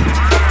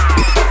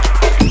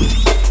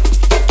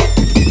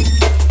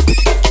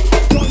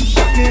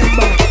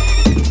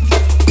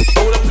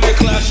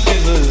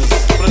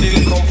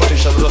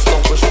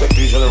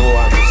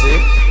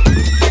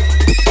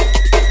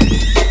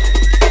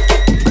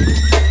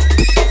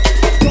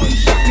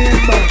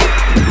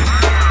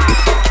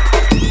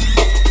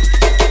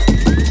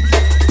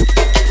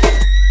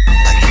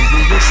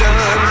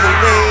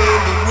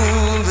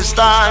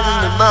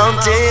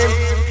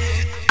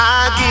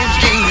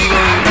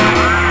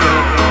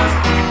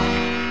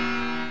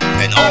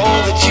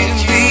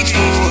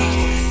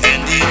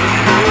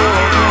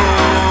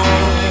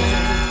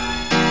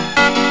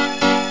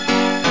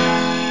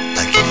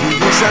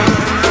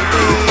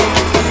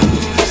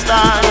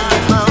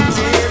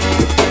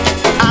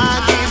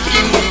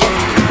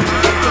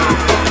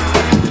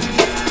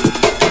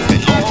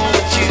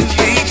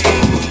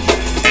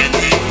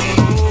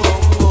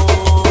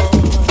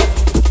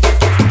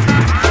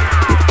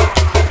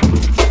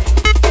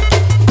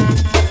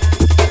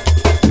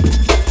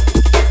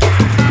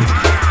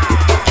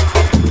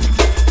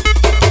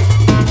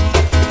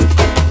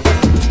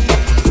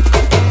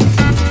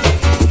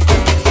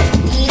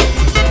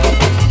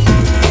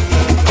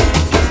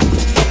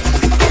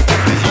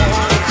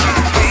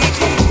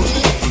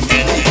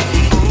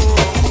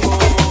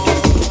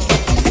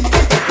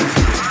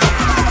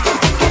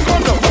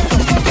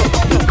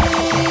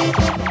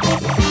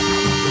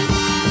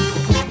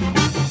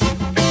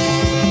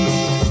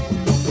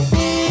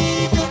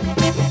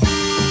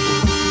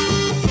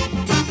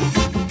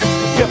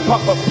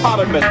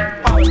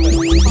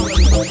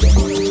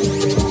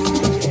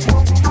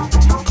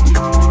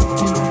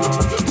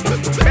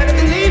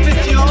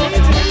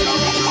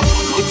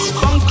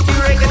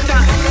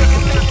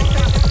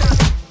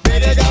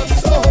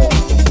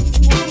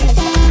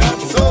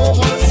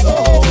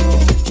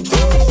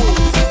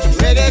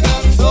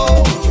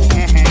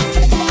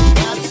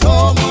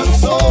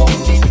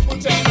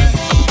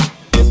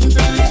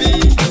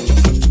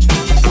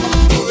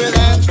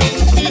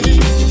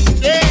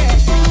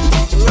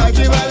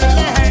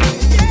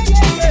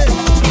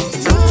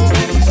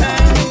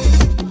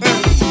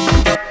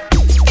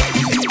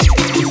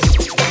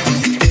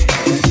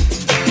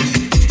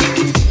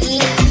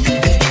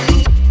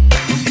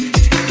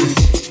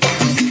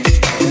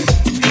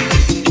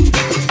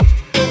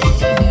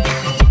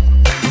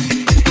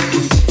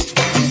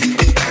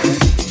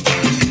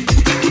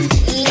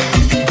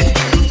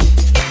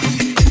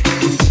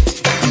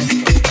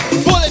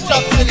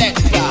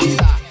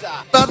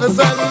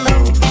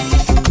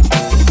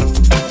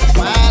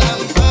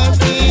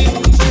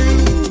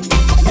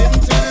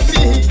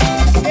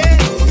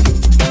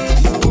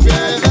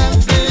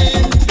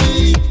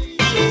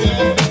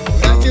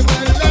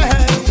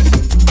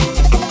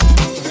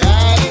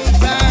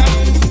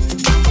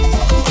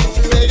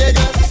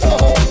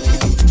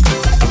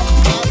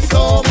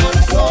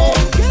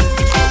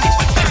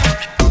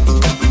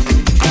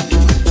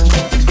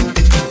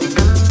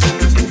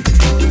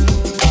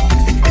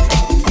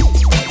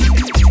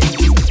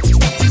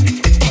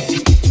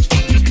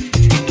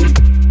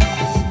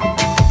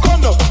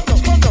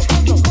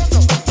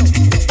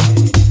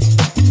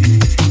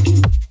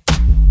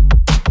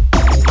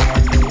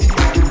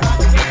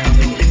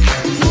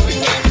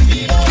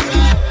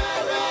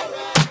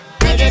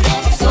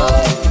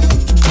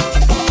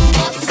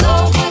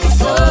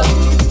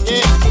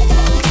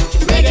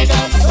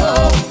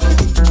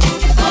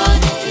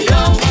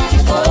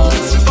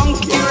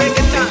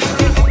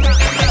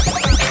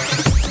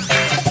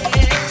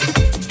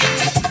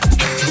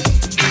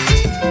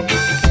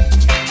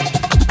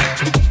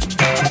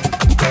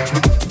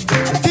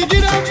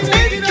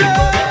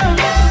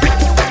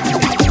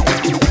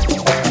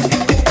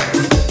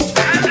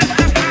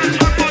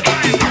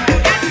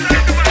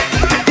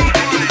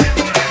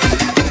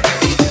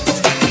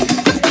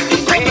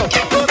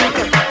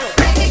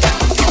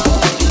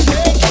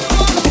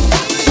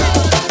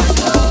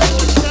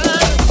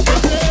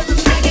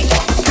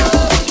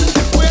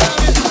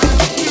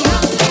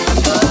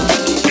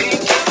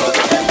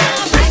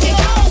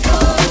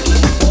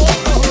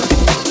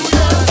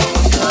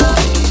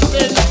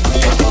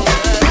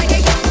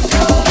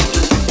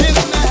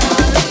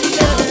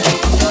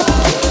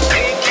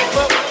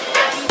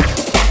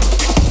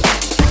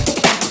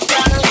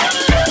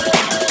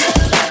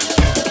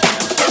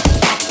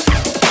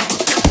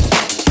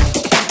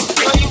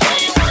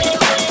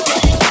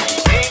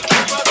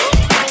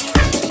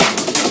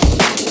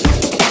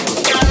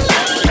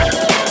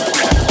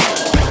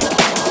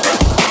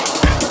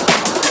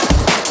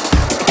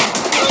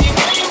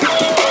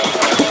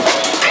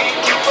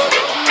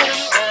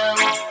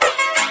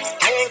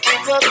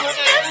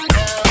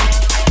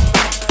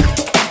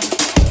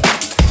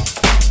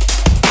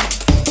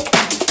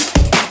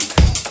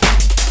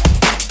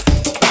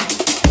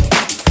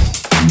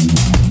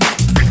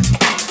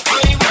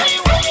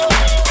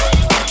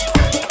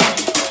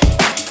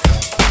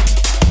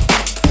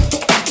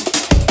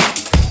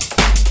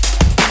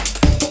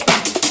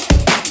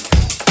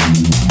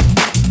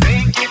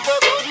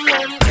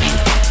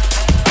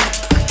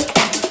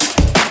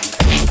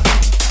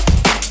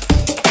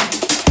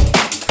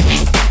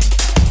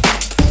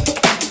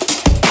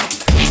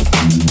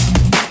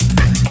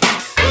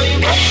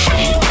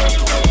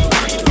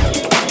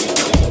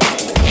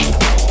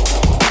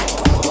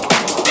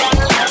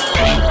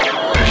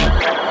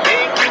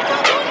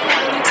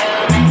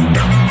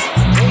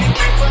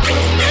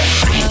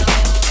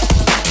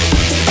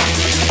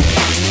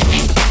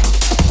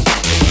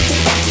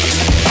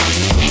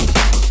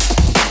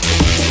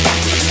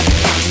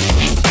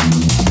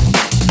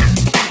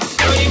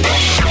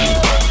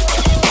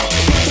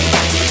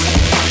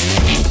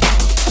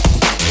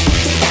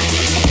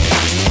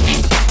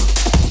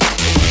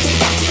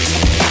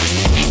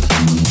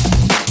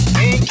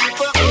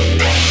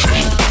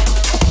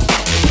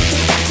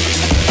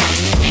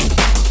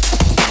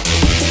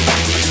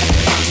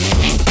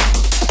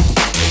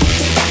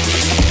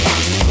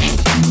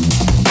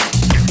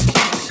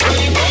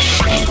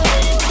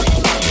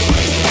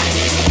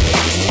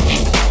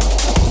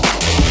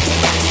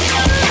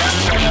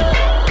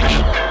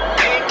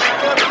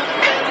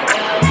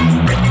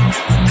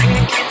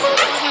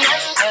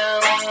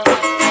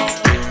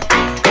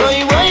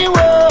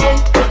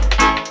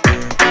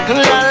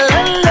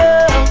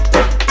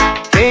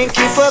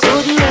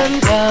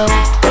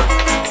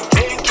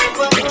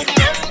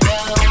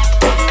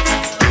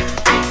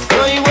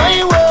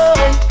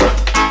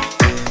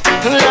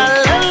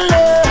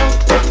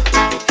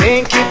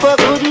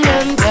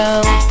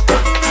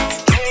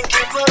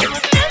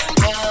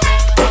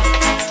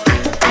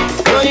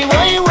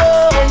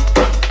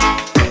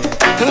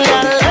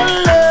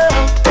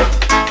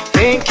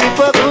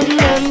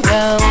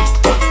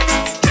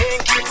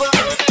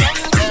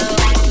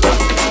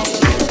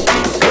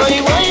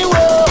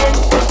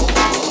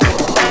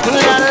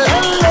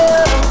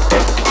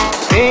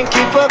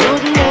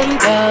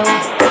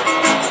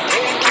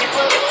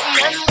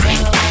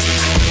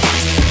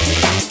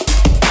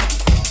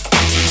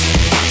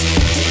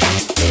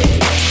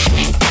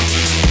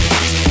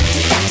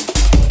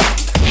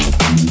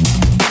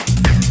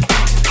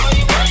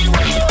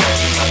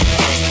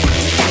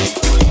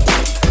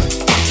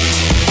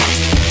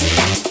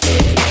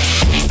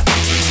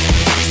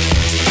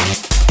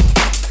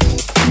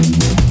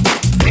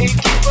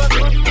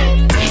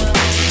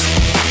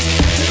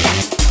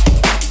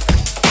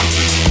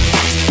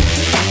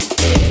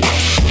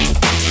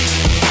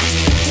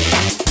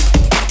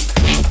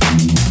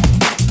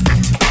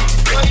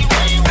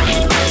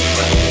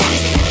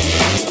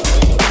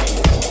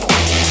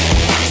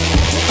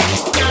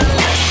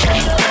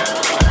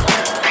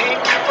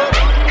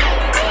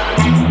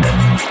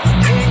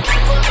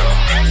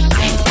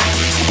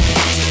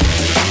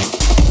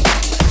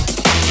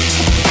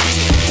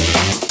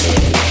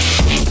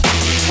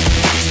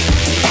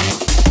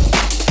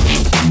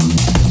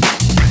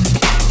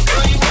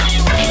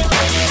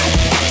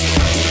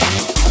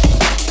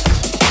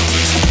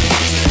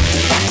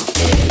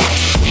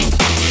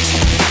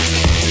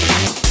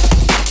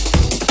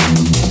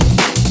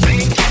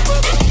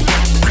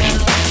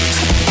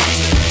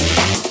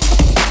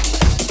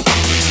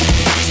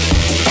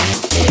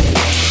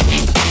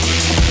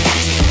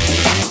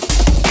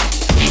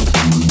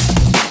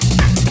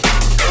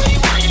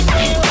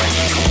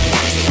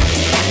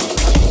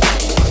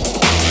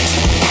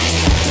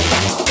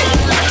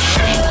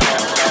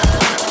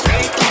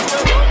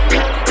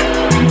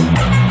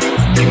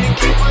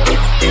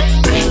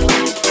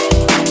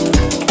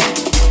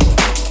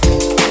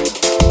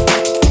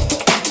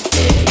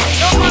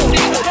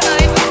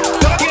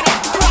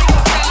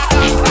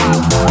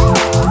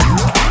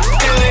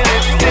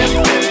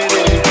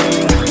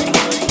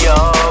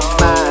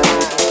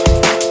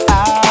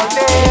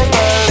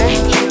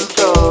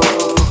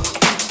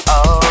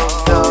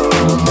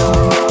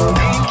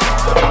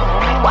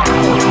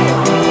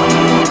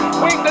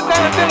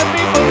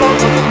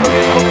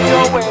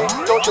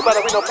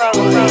 bother with no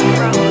parallel.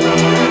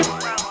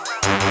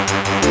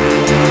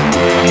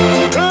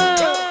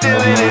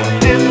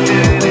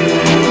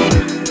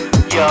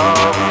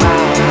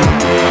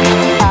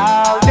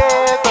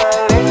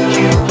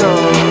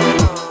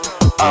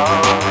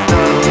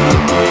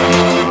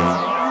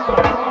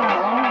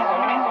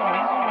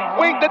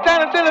 The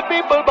talent tell the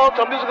people about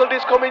some musical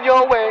disc coming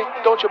your way.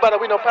 Don't you bother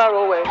with no far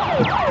away.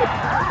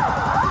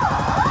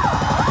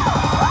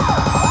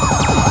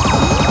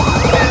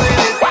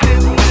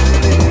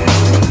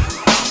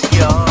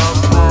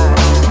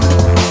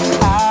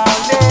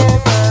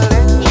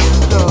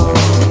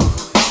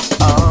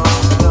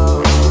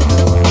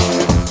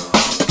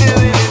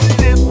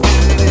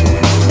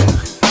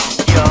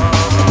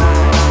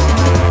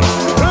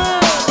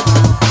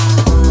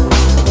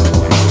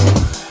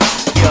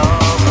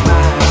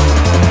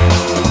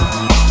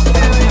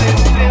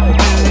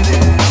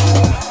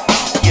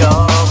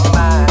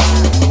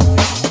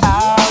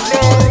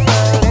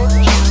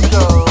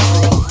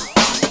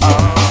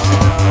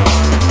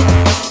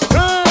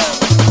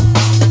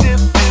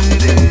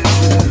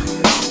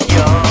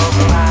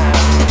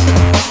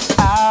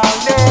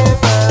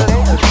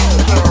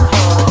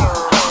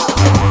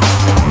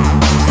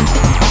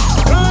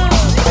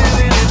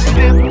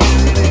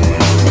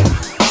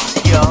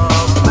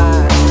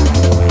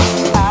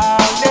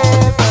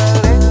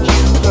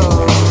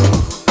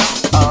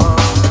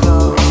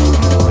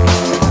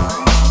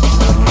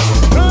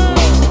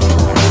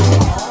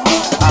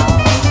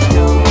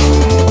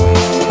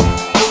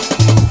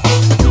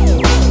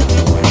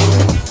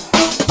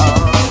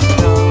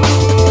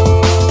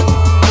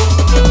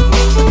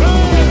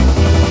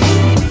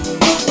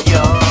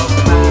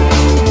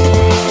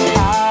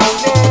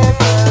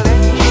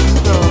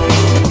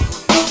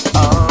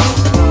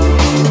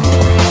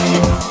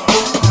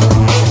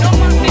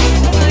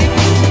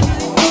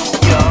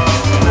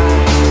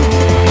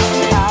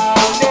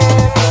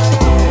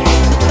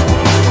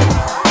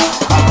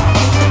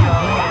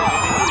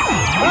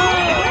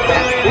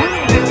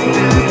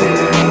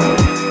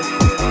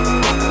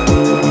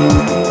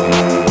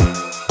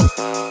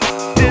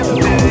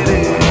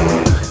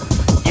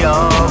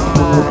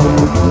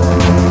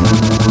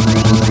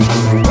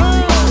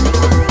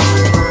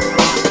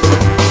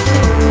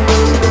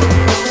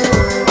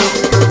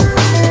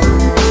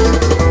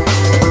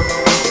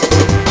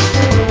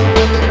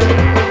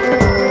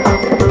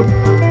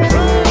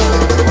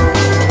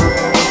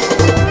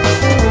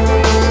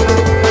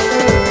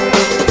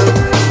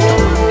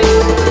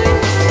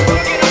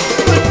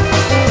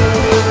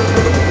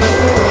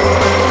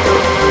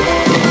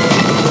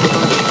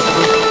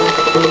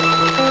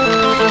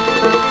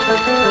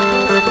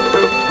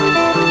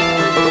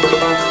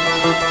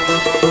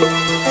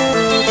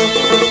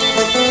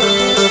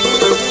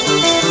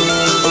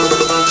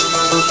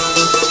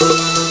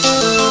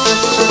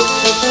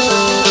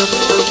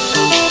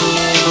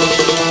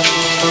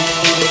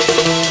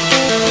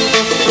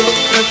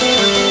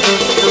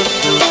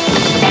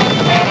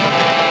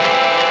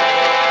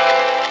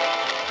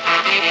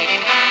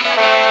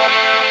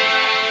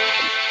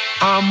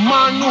 A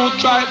man who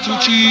tried to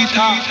cheat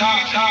her.